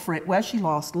look for it where she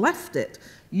last left it.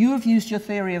 You have used your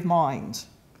theory of mind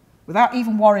without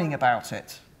even worrying about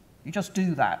it. You just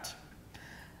do that.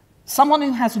 Someone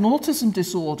who has an autism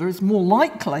disorder is more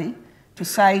likely to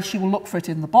say she will look for it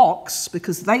in the box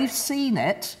because they've seen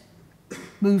it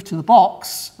move to the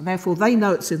box, and therefore they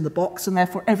know it's in the box, and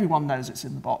therefore everyone knows it's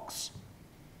in the box.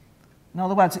 In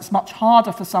other words, it's much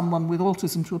harder for someone with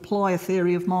autism to apply a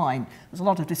theory of mind. There's a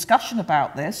lot of discussion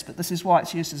about this, but this is why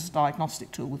it's used as a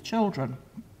diagnostic tool with children.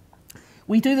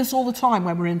 We do this all the time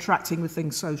when we're interacting with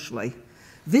things socially.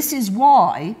 This is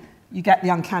why you get the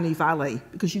uncanny valley,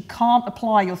 because you can't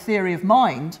apply your theory of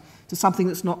mind to something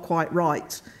that's not quite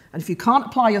right. And if you can't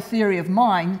apply your theory of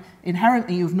mind,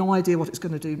 inherently you have no idea what it's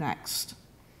going to do next.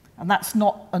 And that's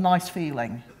not a nice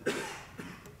feeling.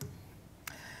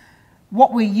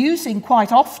 What we're using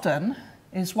quite often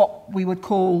is what we would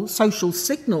call social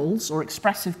signals or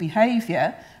expressive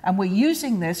behaviour, and we're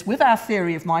using this with our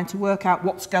theory of mind to work out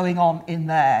what's going on in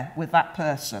there with that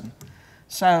person.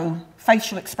 So,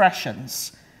 facial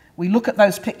expressions. We look at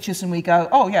those pictures and we go,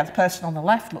 oh yeah, the person on the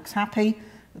left looks happy,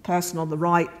 the person on the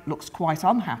right looks quite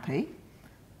unhappy,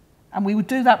 and we would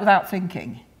do that without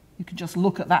thinking. You can just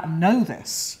look at that and know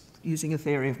this using a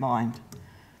theory of mind.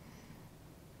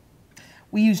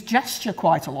 We use gesture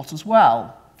quite a lot as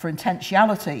well for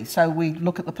intentionality. So we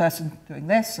look at the person doing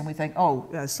this and we think, oh,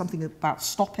 there's something about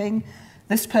stopping.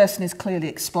 This person is clearly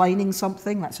explaining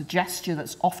something. That's a gesture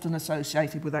that's often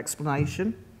associated with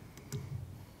explanation.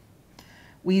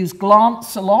 We use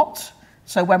glance a lot.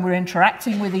 So when we're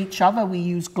interacting with each other, we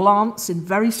use glance in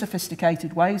very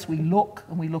sophisticated ways. We look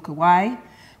and we look away.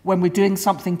 When we're doing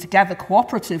something together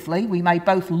cooperatively, we may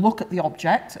both look at the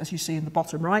object, as you see in the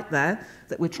bottom right there,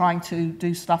 that we're trying to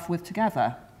do stuff with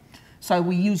together. So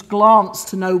we use glance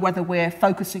to know whether we're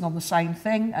focusing on the same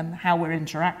thing and how we're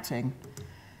interacting.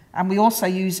 And we also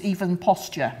use even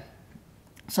posture.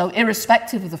 So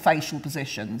irrespective of the facial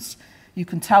positions, you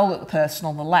can tell that the person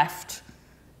on the left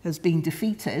has been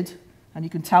defeated, and you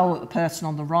can tell that the person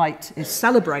on the right is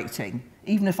celebrating.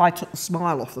 Even if I took the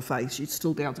smile off the face, you'd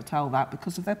still be able to tell that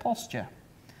because of their posture.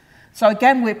 So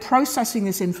again, we're processing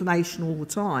this information all the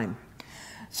time.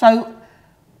 So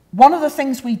one of the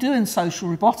things we do in social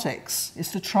robotics is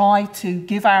to try to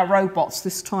give our robots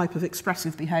this type of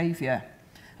expressive behaviour.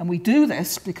 And we do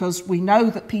this because we know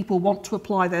that people want to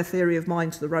apply their theory of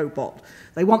mind to the robot.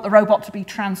 They want the robot to be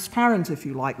transparent, if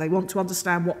you like. They want to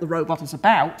understand what the robot is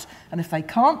about. And if they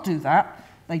can't do that,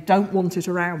 they don't want it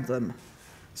around them.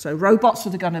 So robots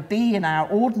that are going to be in our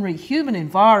ordinary human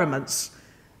environments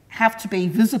have to be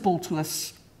visible to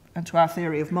us and to our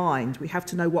theory of mind. We have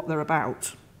to know what they're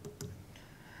about.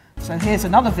 So here's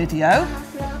another video.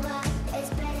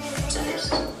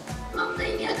 Cześć, mam na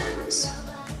imię Ernest.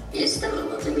 Jestem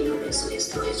robotem i lubię sobie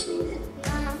stroić miny.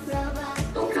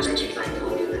 Pokażę ci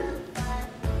fajną minę,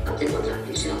 a ty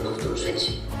potrafisz ją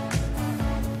powtórzyć.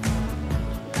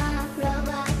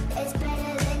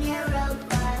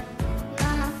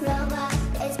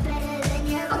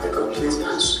 A ty go minę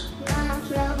znasz?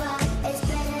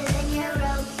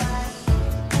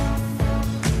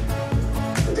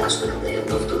 Dasz radę ją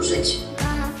powtórzyć?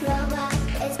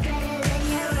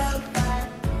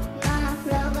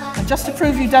 Just to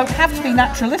prove you don't have to be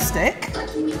naturalistic,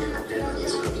 Taki mi na pewno nie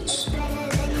zrobisz.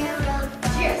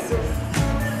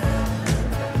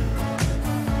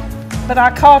 but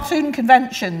our cartoon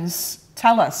conventions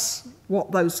tell us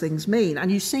what those things mean. And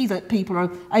you see that people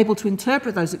are able to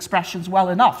interpret those expressions well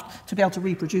enough to be able to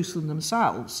reproduce them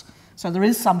themselves. So there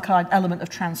is some kind of element of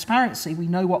transparency. We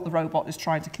know what the robot is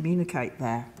trying to communicate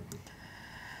there.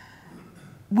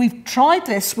 We've tried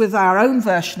this with our own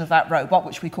version of that robot,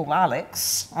 which we call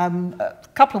Alex, a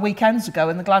couple of weekends ago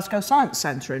in the Glasgow Science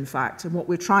Centre, in fact. And what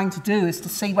we're trying to do is to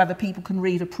see whether people can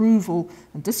read approval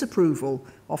and disapproval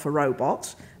of a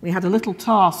robot. We had a little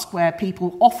task where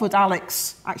people offered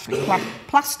Alex actually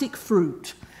plastic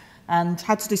fruit and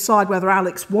had to decide whether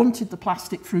Alex wanted the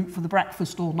plastic fruit for the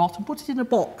breakfast or not, and put it in a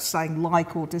box saying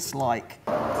like or dislike.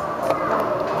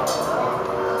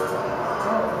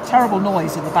 Terrible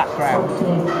noise in the background.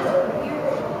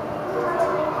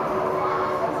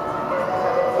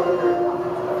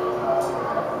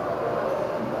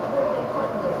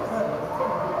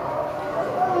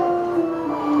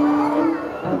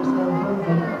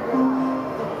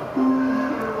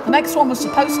 The next one was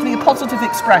supposed to be a positive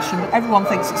expression, but everyone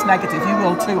thinks it's negative. You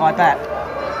will too, I bet.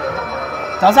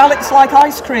 Does Alex like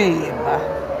ice cream?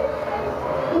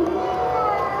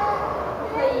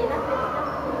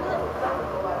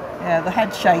 Yeah, the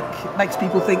head shake makes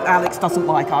people think Alex doesn't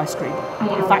like ice cream.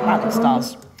 In fact, Alex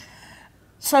does.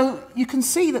 So you can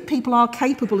see that people are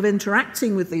capable of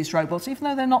interacting with these robots, even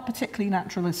though they're not particularly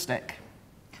naturalistic.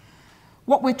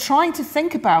 What we're trying to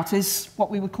think about is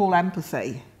what we would call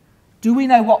empathy. Do we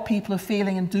know what people are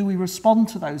feeling, and do we respond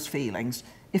to those feelings?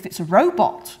 If it's a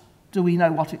robot, do we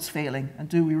know what it's feeling, and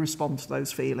do we respond to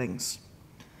those feelings?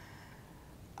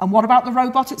 And what about the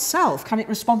robot itself? Can it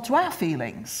respond to our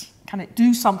feelings? Can it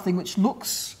do something which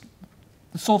looks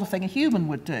the sort of thing a human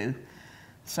would do?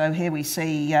 So here we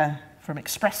see, from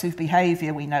expressive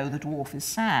behaviour, we know the dwarf is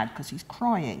sad because he's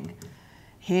crying.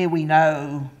 Here we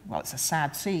know, well, it's a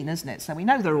sad scene, isn't it? So we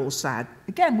know they're all sad.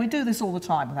 Again, we do this all the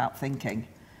time without thinking.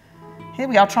 Here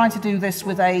we are trying to do this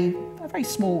with a very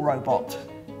small robot.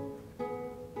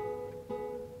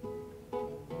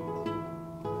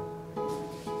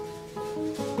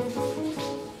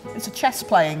 It's a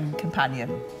chess-playing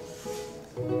companion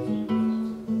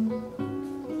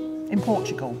in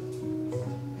Portugal.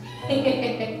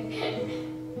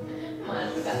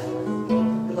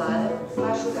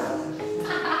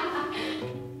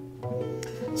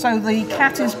 So the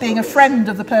cat is being a friend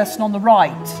of the person on the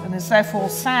right and is therefore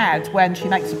sad when she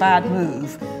makes a bad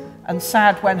move and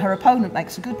sad when her opponent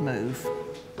makes a good move.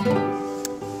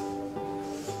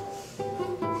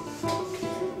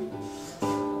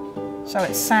 So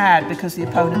it's sad because the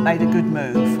opponent made a good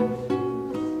move.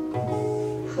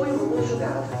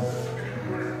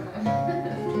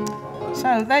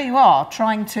 So there you are,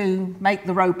 trying to make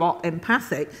the robot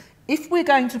empathic. If we're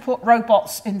going to put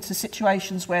robots into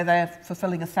situations where they're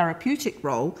fulfilling a therapeutic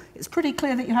role, it's pretty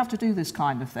clear that you have to do this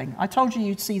kind of thing. I told you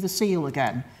you'd see the seal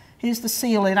again. Here's the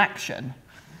seal in action.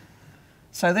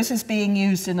 So this is being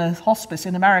used in a hospice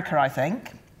in America, I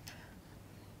think.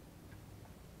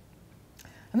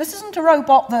 And this isn't a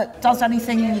robot that does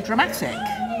anything dramatic.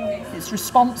 It's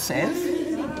responsive.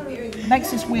 It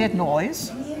makes this weird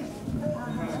noise.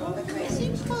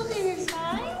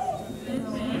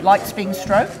 It likes being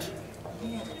stroked.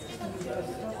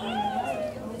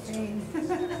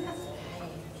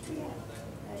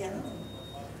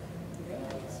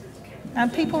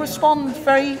 And people respond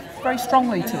very, very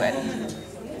strongly to it.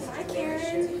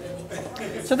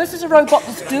 So this is a robot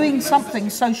that's doing something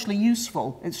socially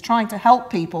useful. It's trying to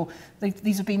help people.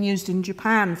 These have been used in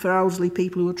Japan for elderly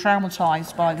people who are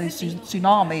traumatised by the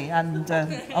tsunami and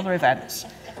other events.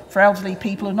 For elderly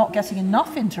people who are not getting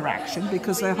enough interaction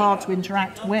because they're hard to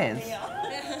interact with.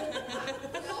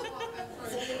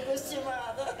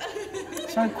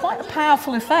 So quite a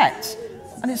powerful effect.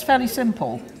 And it's fairly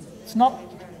simple. It's not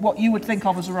what you would think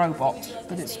of as a robot,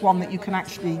 but it's one that you can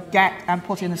actually get and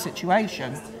put in a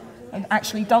situation and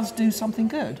actually does do something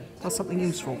good, does something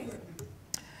useful.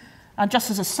 And just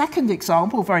as a second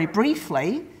example, very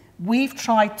briefly, we've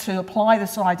tried to apply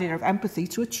this idea of empathy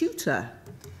to a tutor.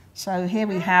 So here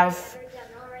we have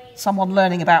someone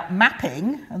learning about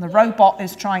mapping, and the robot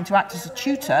is trying to act as a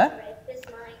tutor,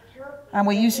 and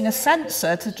we're using a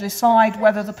sensor to decide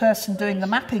whether the person doing the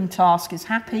mapping task is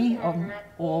happy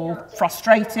or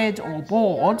frustrated or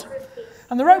bored,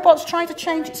 and the robot's trying to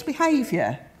change its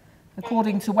behaviour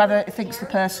according to whether it thinks the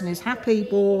person is happy,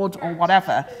 bored, or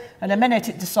whatever. And in a minute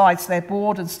it decides they're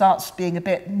bored and starts being a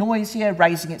bit noisier,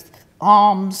 raising its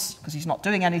arms, because he's not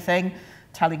doing anything,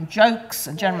 telling jokes,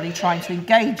 and generally trying to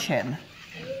engage him.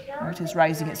 There it is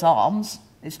raising its arms.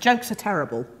 Its jokes are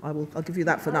terrible. I'll give you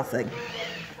that for nothing.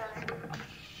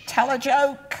 Tell a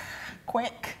joke.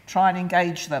 Quick. Try and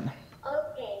engage them.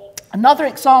 Okay. Another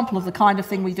example of the kind of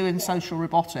thing we do in social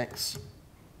robotics.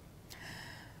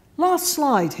 Last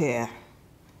slide here.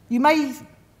 You may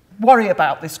worry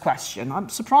about this question. I'm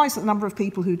surprised at the number of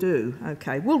people who do.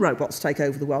 Okay, will robots take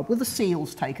over the world? Will the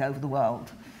seals take over the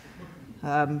world?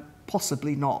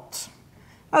 Possibly not.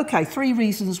 Okay, 3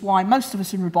 reasons why most of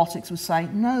us in robotics would say,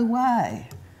 no way.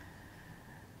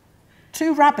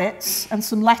 2 rabbits and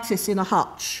some lettuce in a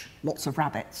hutch. Lots of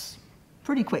rabbits.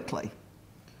 Pretty quickly.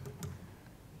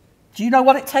 Do you know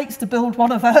what it takes to build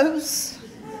one of those?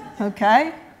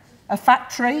 Okay, a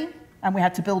factory. And we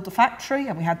had to build the factory,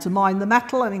 and we had to mine the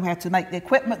metal, and we had to make the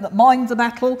equipment that mined the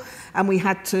metal, and we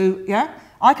had to,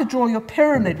 I could draw you a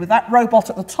pyramid with that robot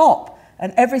at the top,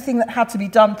 and everything that had to be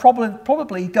done,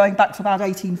 probably going back to about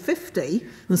 1850,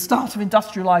 the start of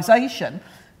industrialization,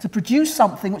 to produce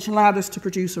something which allowed us to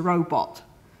produce a robot.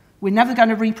 We're never going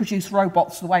to reproduce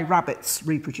robots the way rabbits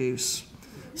reproduce.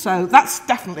 So that's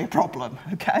definitely a problem,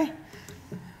 okay?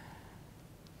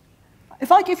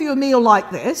 If I give you a meal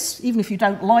like this, even if you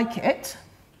don't like it,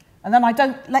 and then I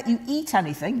don't let you eat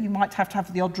anything, you might have to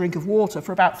have the odd drink of water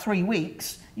for about 3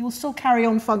 weeks, you will still carry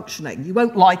on functioning. You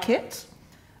won't like it,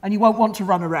 and you won't want to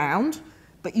run around,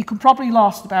 but you can probably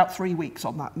last about 3 weeks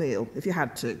on that meal, if you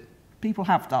had to. People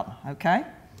have done, okay?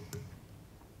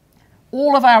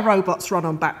 All of our robots run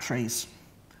on batteries.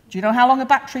 Do you know how long a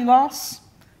battery lasts?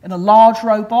 In a large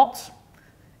robot,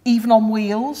 even on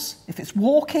wheels, if it's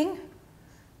walking,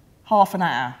 half an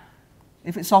hour.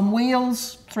 If it's on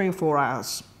wheels, 3 or 4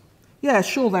 hours. Yeah,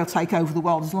 sure, they'll take over the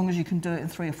world as long as you can do it in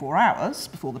 3 or 4 hours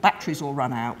before the batteries all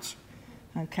run out.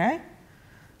 Okay?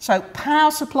 So power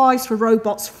supplies for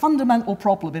robots, fundamental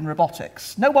problem in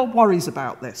robotics. No one worries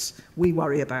about this. We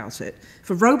worry about it. If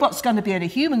a robot's going to be in a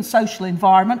human social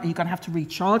environment, you're going to have to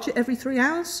recharge it every 3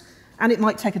 hours, and it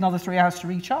might take another 3 hours to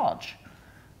recharge.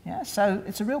 Yeah, so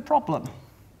it's a real problem.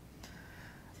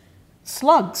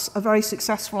 Slugs are very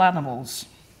successful animals.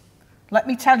 Let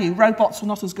me tell you, robots are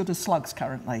not as good as slugs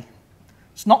currently.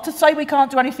 It's not to say we can't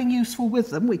do anything useful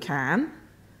with them, we can,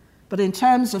 but in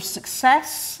terms of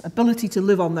success, ability to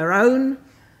live on their own,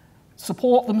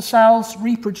 support themselves,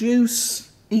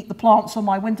 reproduce, eat the plants on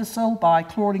my windowsill by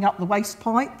clawing up the waste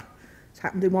pipe. It's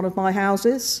happened in one of my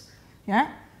houses.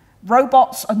 Yeah?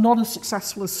 Robots are not as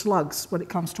successful as slugs when it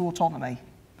comes to autonomy.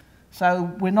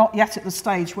 So we're not yet at the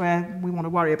stage where we want to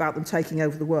worry about them taking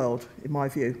over the world, in my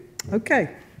view.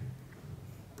 Okay.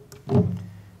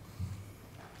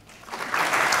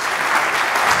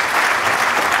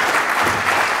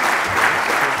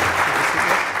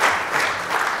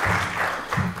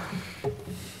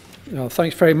 Well,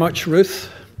 thanks very much, Ruth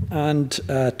and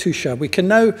Thusha. We can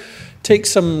now take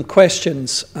some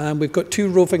questions. We've got 2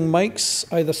 roving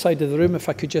mics either side of the room. If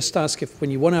I could just ask, if when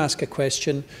you want to ask a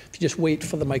question, if you just wait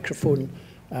for the microphone,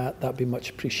 that'd be much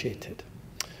appreciated.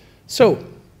 So,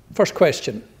 first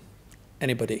question.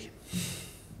 Anybody?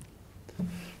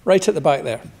 Right at the back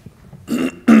there.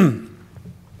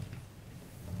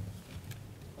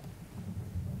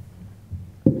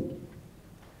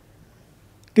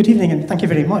 Good evening, and thank you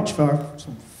very much for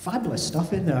some fabulous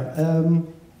stuff in there.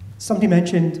 Somebody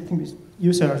mentioned, I think it was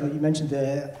you, sir, that you mentioned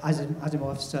the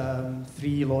Asimov's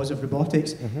 3 laws of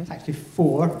robotics. It's actually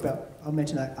 4, but I'll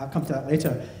mention that. I'll come to that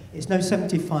later. It's now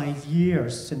 75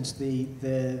 years since the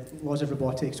laws of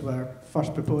robotics were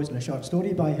first proposed in a short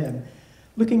story by him.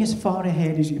 Looking as far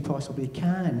ahead as you possibly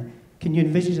can you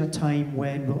envisage a time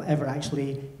when we'll ever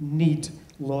actually need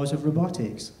laws of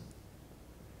robotics?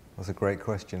 That's a great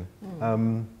question.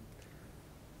 From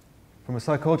a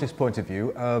psychologist's point of view,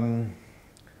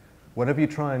 whenever you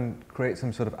try and create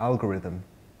some sort of algorithm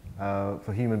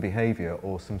for human behavior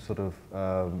or some sort of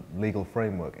legal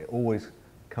framework, it always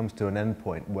comes to an end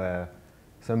point where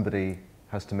somebody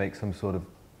has to make some sort of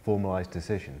formalized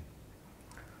decision.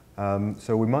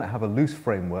 So we might have a loose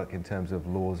framework in terms of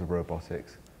laws of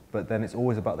robotics, but then it's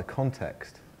always about the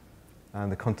context.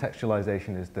 And the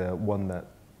contextualization is the one that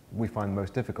we find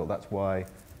most difficult. That's why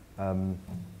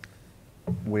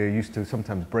we're used to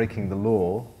sometimes breaking the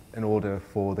law in order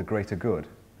for the greater good,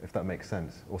 if that makes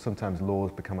sense. Or sometimes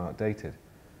laws become outdated.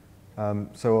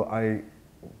 So I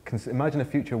can imagine a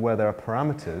future where there are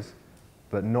parameters,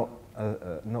 but not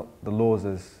the laws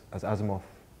as Asimov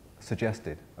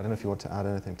suggested. I don't know if you want to add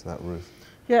anything to that, Ruth.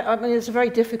 Yeah, I mean, it's a very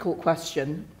difficult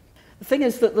question. The thing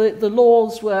is that the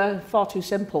laws were far too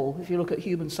simple if you look at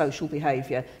human social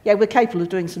behaviour. Yeah, we're capable of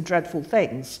doing some dreadful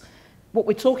things. What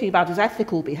we're talking about is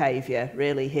ethical behaviour,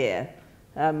 really, here.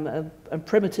 And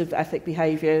primitive ethic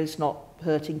behaviour is not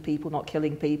hurting people, not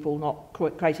killing people, not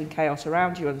creating chaos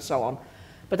around you and so on.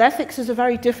 But ethics is a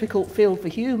very difficult field for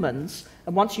humans,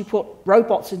 and once you put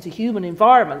robots into human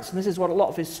environments, and this is what a lot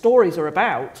of his stories are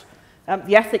about,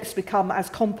 the ethics become as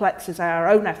complex as our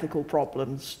own ethical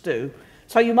problems do.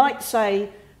 So you might say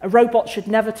a robot should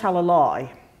never tell a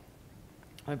lie.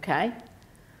 Okay?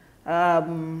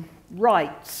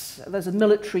 Right, there's a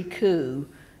military coup.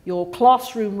 Your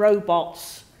classroom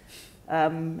robot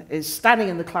is standing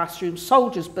in the classroom,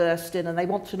 soldiers burst in, and they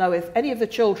want to know if any of the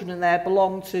children in there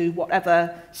belong to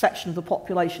whatever section of the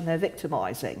population they're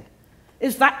victimising.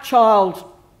 Is that child,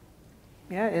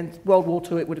 yeah, in World War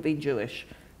II it would have been Jewish,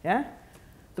 yeah?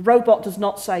 The robot does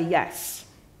not say yes,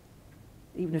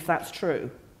 even if that's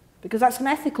true, because that's an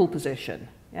ethical position,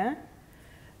 yeah?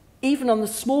 Even on the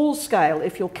small scale,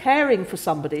 if you're caring for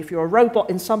somebody, if you're a robot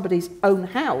in somebody's own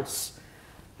house,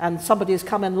 and somebody has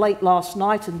come in late last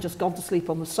night and just gone to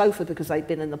sleep on the sofa because they'd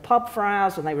been in the pub for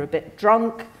hours and they were a bit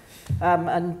drunk,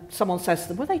 and someone says to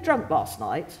them, were they drunk last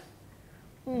night?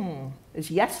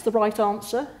 Is yes the right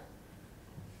answer?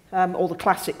 Or the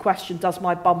classic question, does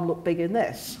my bum look big in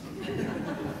this?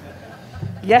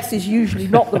 Yes is usually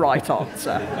not the right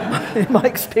answer, in my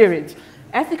experience.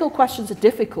 Ethical questions are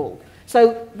difficult.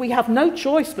 So we have no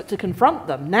choice but to confront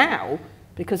them now,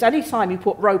 because any time you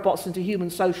put robots into human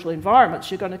social environments,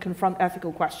 you're going to confront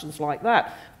ethical questions like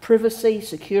that. Privacy,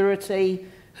 security,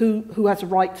 who has a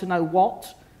right to know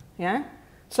what, yeah?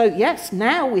 So yes,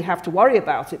 now we have to worry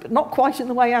about it, but not quite in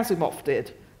the way Asimov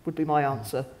did, would be my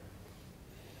answer.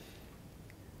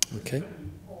 Okay.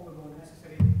 All the more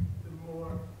necessary, the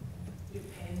more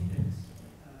dependent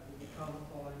we become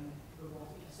on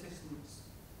robotic assistance.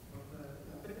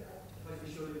 Like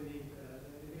we showed in the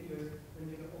video, when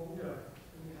you get older,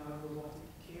 when you have robotic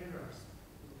carers,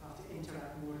 you have to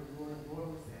interact more and more and more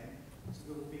with them.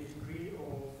 So there will be a degree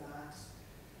of that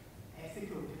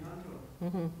ethical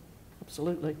conundrum.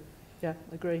 Absolutely. Yeah,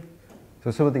 agree.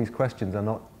 So some of these questions are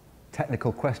not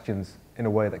technical questions in a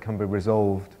way that can be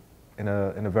resolved in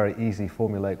a very easy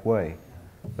formulaic way.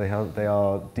 They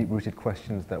are deep-rooted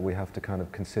questions that we have to kind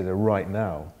of consider right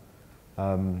now,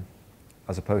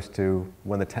 as opposed to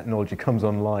when the technology comes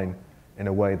online in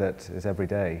a way that is every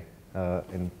day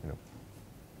in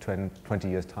 20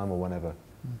 years' time or whenever.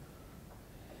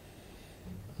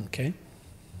 Okay.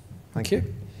 Thank you.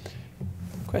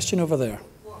 Question over there.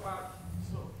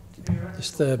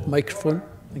 Just the microphone.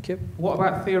 Thank you. What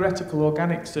about theoretical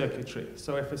organic circuitry?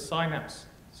 So if a synapse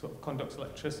sort of conducts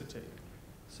electricity,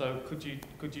 so could you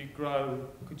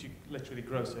literally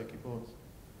grow circuit boards?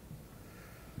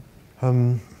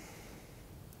 Are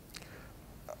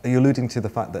you alluding to the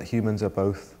fact that humans are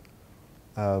both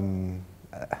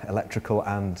electrical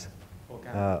and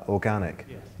organic?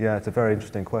 Yes. Yeah, it's a very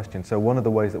interesting question. So one of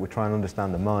the ways that we try and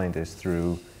understand the mind is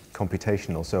through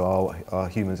computational. So our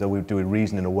humans, do we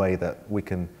reason in a way that we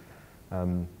can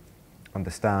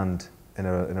understand in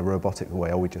a robotic way?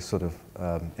 Are we just sort of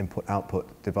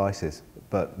input-output devices?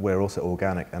 But we're also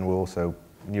organic and we're also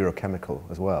neurochemical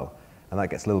as well. And that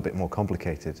gets a little bit more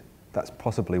complicated. That's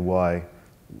possibly why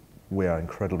we are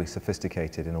incredibly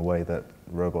sophisticated in a way that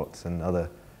robots and other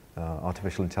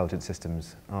artificial intelligence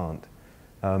systems aren't.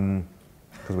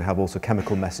 Because we have also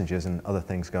chemical messengers and other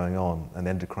things going on, and the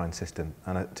endocrine system.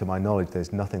 And to my knowledge,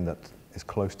 there's nothing that is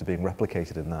close to being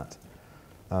replicated in that.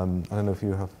 I don't know if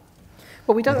you have...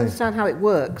 Well, we don't understand how it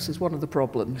works is one of the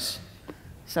problems.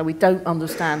 So we don't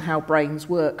understand how brains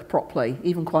work properly,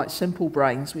 even quite simple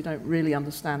brains. We don't really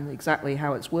understand exactly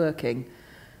how it's working.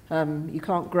 You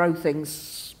can't grow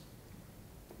things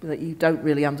that you don't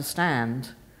really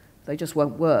understand. They just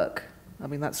won't work. I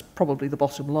mean, that's probably the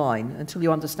bottom line. Until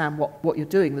you understand what you're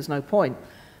doing, there's no point.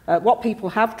 What people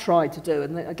have tried to do,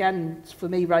 and again, for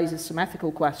me, raises some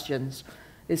ethical questions,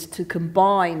 is to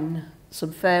combine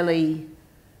some fairly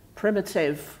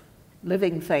primitive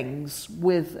living things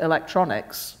with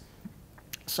electronics.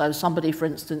 So somebody, for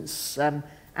instance,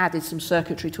 added some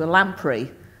circuitry to a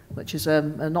lamprey, which is a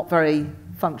not very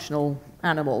functional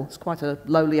animal. It's quite a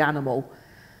lowly animal.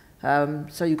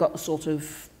 So you've got a sort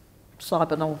of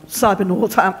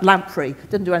cybernaut lamprey.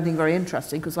 Didn't do anything very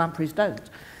interesting because lampreys don't.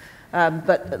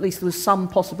 But at least there was some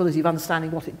possibility of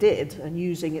understanding what it did and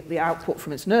using the output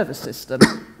from its nervous system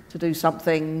to do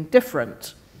something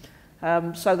different.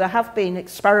 So there have been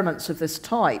experiments of this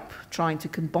type, trying to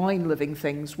combine living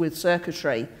things with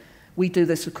circuitry. We do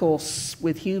this, of course,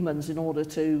 with humans in order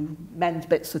to mend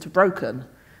bits that are broken.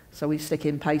 So we stick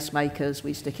in pacemakers,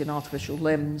 we stick in artificial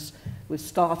limbs. We're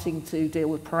starting to deal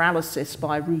with paralysis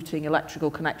by routing electrical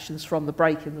connections from the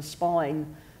break in the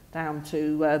spine down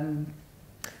to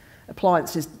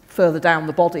appliances further down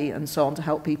the body and so on to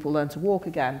help people learn to walk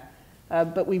again.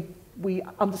 but we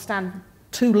understand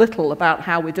too little about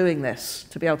how we're doing this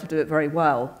to be able to do it very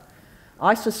well.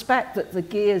 I suspect that the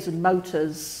gears and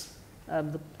motors,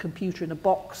 the computer in a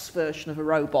box version of a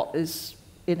robot is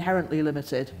inherently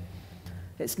limited.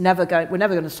 We're never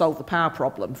going to solve the power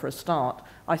problem for a start.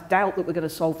 I doubt that we're going to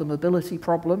solve the mobility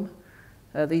problem.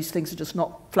 These things are just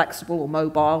not flexible or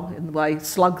mobile in the way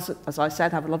slugs, as I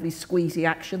said, have a lovely squeezy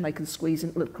action. They can squeeze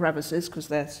into little crevices because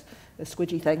they're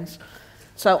squidgy things.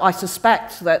 So I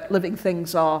suspect that living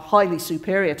things are highly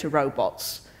superior to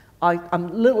robots. I'm a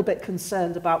little bit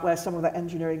concerned about where some of that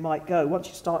engineering might go. Once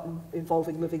you start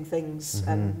involving living things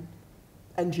and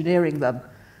engineering them,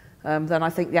 then I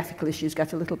think the ethical issues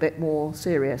get a little bit more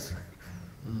serious.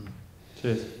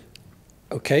 Cheers.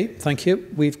 Okay, thank you.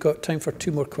 We've got time for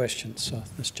 2 more questions. So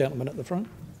this gentleman at the front.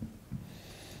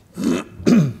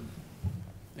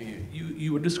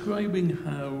 You were describing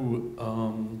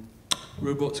how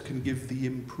robots can give the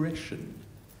impression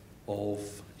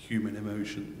of human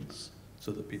emotions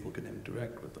so that people can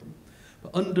interact with them.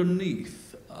 But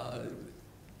underneath,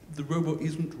 the robot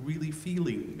isn't really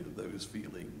feeling those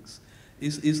feelings.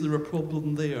 Is there a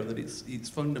problem there, that it's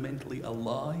fundamentally a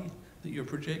lie that you're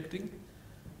projecting?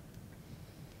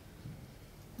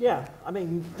 Yeah, I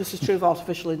mean, this is true of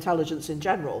artificial intelligence in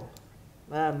general.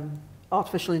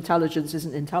 Artificial intelligence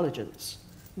isn't intelligence.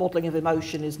 Modelling of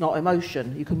emotion is not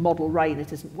emotion. You can model rain,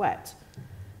 it isn't wet.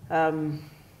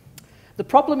 The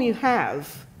problem you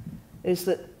have is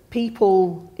that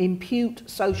people impute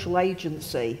social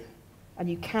agency and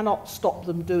you cannot stop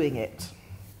them doing it.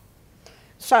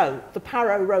 So, the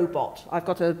Paro robot, I've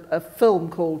got a film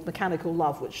called Mechanical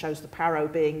Love which shows the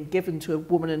Paro being given to a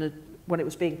woman when it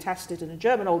was being tested in a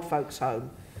German old folks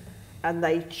home. And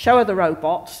they show her the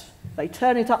robot, they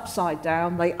turn it upside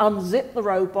down, they unzip the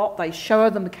robot, they show her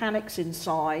the mechanics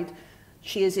inside.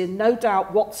 She is in no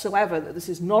doubt whatsoever that this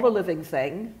is not a living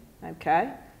thing,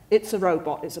 okay? It's a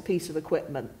robot, it's a piece of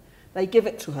equipment. They give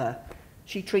it to her.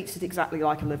 She treats it exactly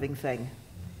like a living thing.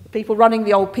 The people running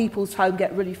the old people's home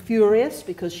get really furious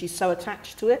because she's so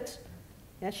attached to it.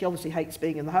 Yeah, she obviously hates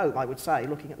being in the home, I would say,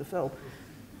 looking at the film.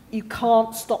 You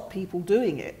can't stop people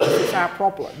doing it. It's our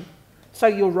problem. So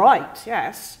you're right,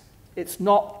 yes, it's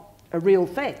not a real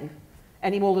thing,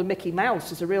 any more than Mickey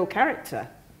Mouse is a real character.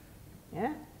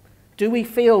 Yeah? Do we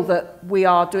feel that we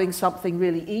are doing something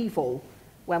really evil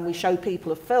when we show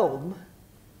people a film,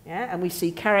 yeah, and we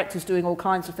see characters doing all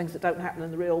kinds of things that don't happen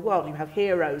in the real world? You have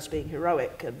heroes being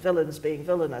heroic and villains being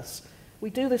villainous. We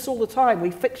do this all the time. We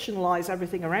fictionalize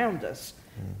everything around us,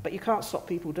 but you can't stop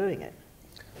people doing it.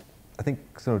 I think,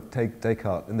 take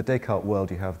Descartes. In the Descartes world,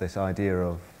 you have this idea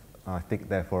of, I think,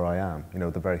 therefore I am,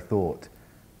 the very thought.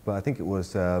 But I think it was,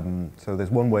 so there's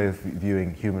one way of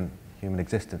viewing human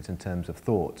existence in terms of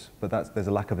thoughts, but there's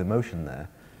a lack of emotion there.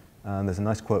 And there's a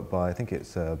nice quote by, I think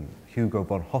it's Hugo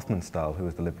von Hofmannsthal, who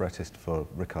was the librettist for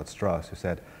Richard Strauss, who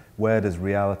said, "Where does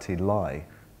reality lie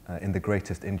in the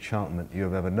greatest enchantment you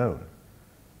have ever known?"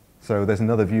 So there's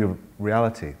another view of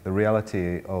reality. The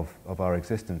reality of our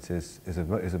existence is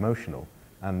emotional,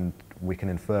 and we can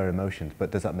infer emotions, but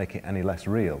does that make it any less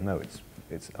real? No,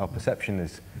 it's our perception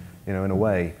is, in a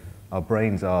way, our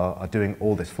brains are doing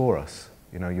all this for us.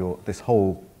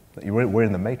 We're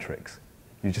in the matrix.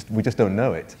 We just don't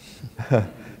know it.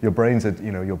 Your brains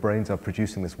are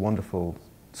producing this wonderful,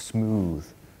 smooth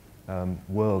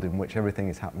world in which everything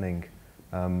is happening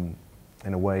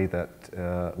in a way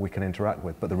that we can interact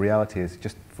with. But the reality is,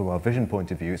 just from our vision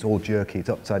point of view, it's all jerky, it's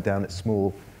upside down, it's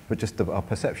small, but just our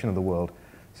perception of the world.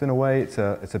 So in a way, it's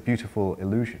a beautiful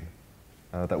illusion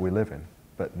that we live in,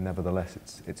 but nevertheless,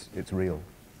 it's real.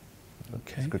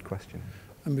 Okay. It's a good question.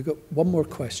 And we've got one more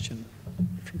question,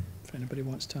 if anybody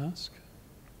wants to ask.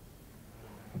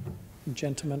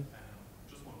 Gentlemen.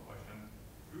 Just one question.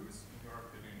 Who's, in your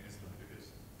opinion, is the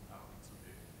biggest,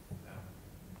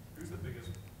 who's the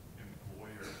biggest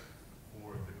employer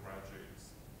for the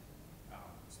graduates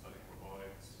studying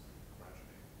robotics,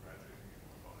 graduating in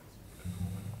robotics at the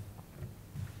moment?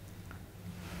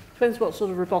 Depends what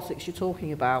sort of robotics you're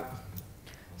talking about.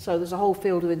 So there's a whole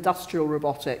field of industrial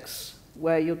robotics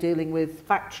where you're dealing with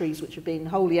factories which have been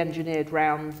wholly engineered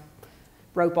round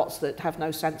robots that have no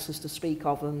sensors to speak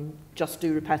of and just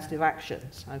do repetitive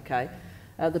actions, okay?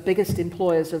 The biggest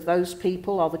employers of those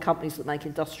people are the companies that make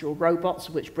industrial robots,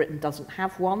 of which Britain doesn't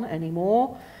have one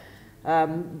anymore.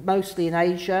 Mostly in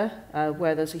Asia,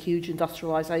 where there's a huge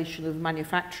industrialisation of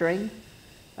manufacturing.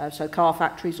 So car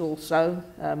factories also,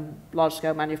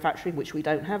 large-scale manufacturing, which we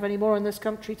don't have anymore in this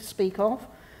country to speak of.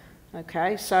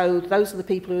 Okay, so those are the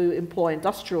people who employ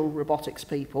industrial robotics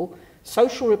people.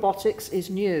 Social robotics is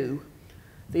new.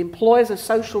 The employers of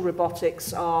social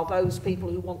robotics are those people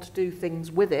who want to do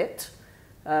things with it.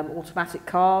 Automatic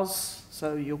cars,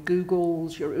 so your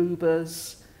Googles, your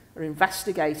Ubers, are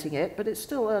investigating it, but it's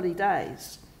still early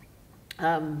days.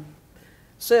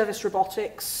 Service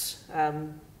robotics,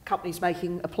 companies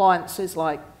making appliances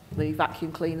like the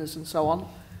vacuum cleaners and so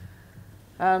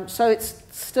on. So it's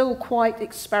still quite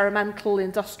experimental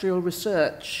industrial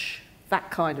research, that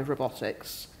kind of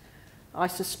robotics. I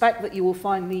suspect that you will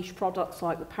find niche products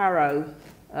like the Paro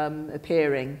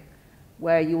appearing,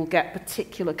 where you will get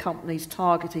particular companies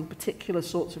targeting particular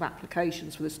sorts of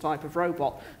applications for this type of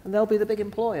robot, and they'll be the big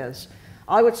employers.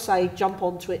 I would say jump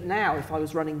onto it now if I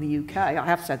was running the UK. I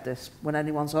have said this when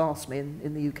anyone's asked me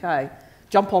in the UK.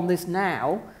 Jump on this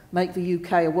now, make the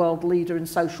UK a world leader in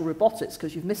social robotics,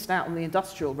 because you've missed out on the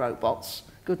industrial robots,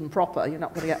 good and proper. You're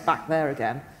not going to get back there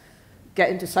again. Get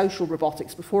into social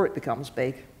robotics before it becomes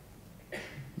big.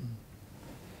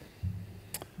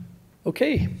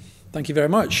 Okay, thank you very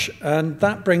much. And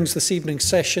that brings this evening's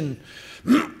session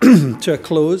to a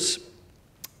close.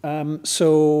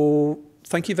 So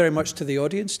thank you very much to the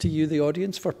audience, to you, the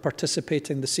audience, for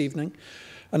participating this evening.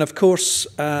 And of course,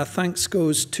 thanks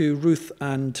goes to Ruth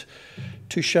and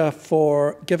Thusha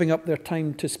for giving up their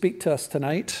time to speak to us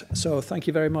tonight. So thank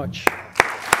you very much.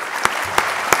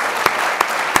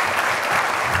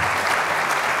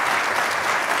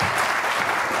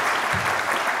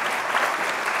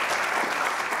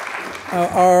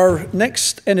 Our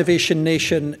next Innovation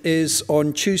Nation is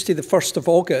on Tuesday the 1st of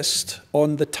August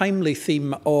on the timely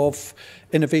theme of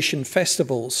innovation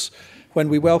festivals, when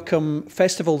we welcome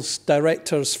festivals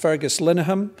directors Fergus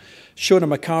Linehan, Shona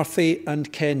McCarthy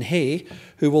and Ken Hay,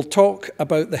 who will talk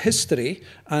about the history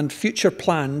and future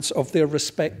plans of their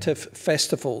respective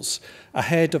festivals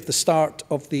ahead of the start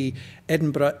of the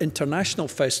Edinburgh International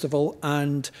Festival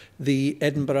and the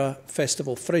Edinburgh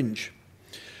Festival Fringe.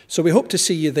 So we hope to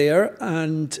see you there,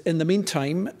 and in the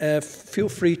meantime, feel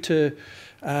free to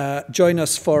join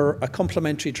us for a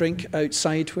complimentary drink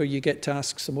outside where you get to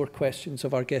ask some more questions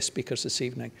of our guest speakers this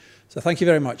evening. So thank you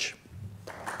very much.